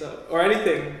NBA stuff or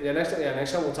anything. Yeah,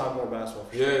 next time we'll talk more basketball.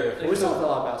 For Yeah, sure. yeah. We talked a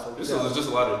lot of basketball. This is just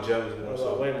a lot of gems more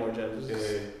so. Way more gems.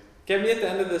 Yeah. Get me at the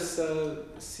end of this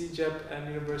CJEP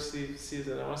and university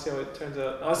season. I want to see how it turns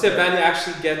out. I want to see if Vandy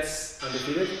actually gets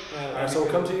undefeated. Alright, so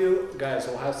we'll come to you guys.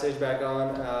 We'll have Sage back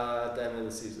on at the end of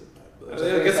the season.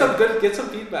 Get some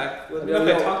feedback. Let me know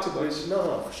if I talk too much.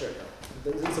 No, for sure.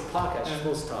 It's a podcast. You're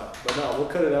supposed to talk, but no, we'll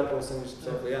cut it up. We'll send you some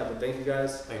stuff. But yeah, but thank you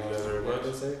guys. Thank you guys very much.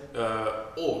 Say?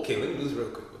 Okay, let me do this real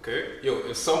quick. Okay, yo,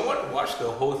 if someone watched the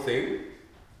whole thing,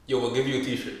 yo, we'll give you a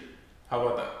T-shirt. How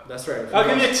about that? That's right. I'll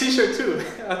give you a T-shirt too.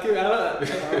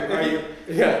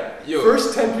 Yeah. Yo.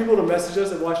 First 10 people to message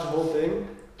us and watch the whole thing. You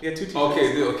get 2 T-shirts.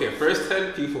 Okay, dude. Okay, first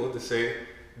 10 people to say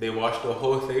they watched the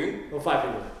whole thing. Well, 5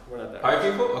 people. We're not that.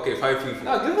 5 people? Okay, 5 people.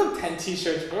 No, give them 10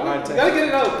 T-shirts, bro. Alright, You gotta get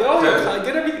it out.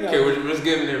 Get everything out. Okay, we're just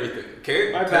giving everything.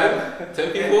 Okay, My bad.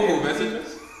 10 people who message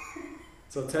us.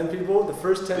 So 10 people, the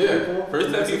first 10 people first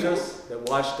 10 message people us that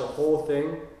watched the whole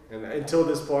thing and until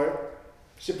this part.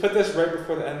 Should put this right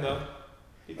before the end though.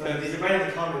 Because They write in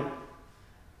the comment.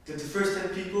 The first 10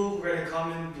 people who write a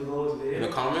comment below the video. In the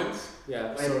comments? Yeah.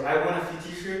 Like, So, I want a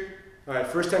free T-shirt. alright,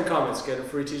 first 10 comments get a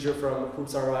free T-shirt from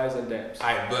Hoops on Rise and Dams.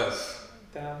 I bless.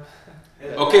 damn.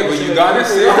 Okay, but you gotta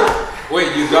say,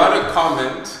 wait, you gotta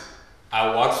comment,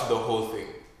 I watched the whole thing.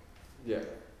 Yeah.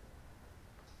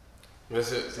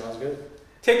 That's it. Sounds good.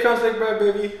 Take Crumbs Big Bread,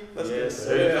 baby. Let's Yes, go.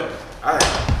 There you go.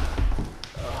 Alright.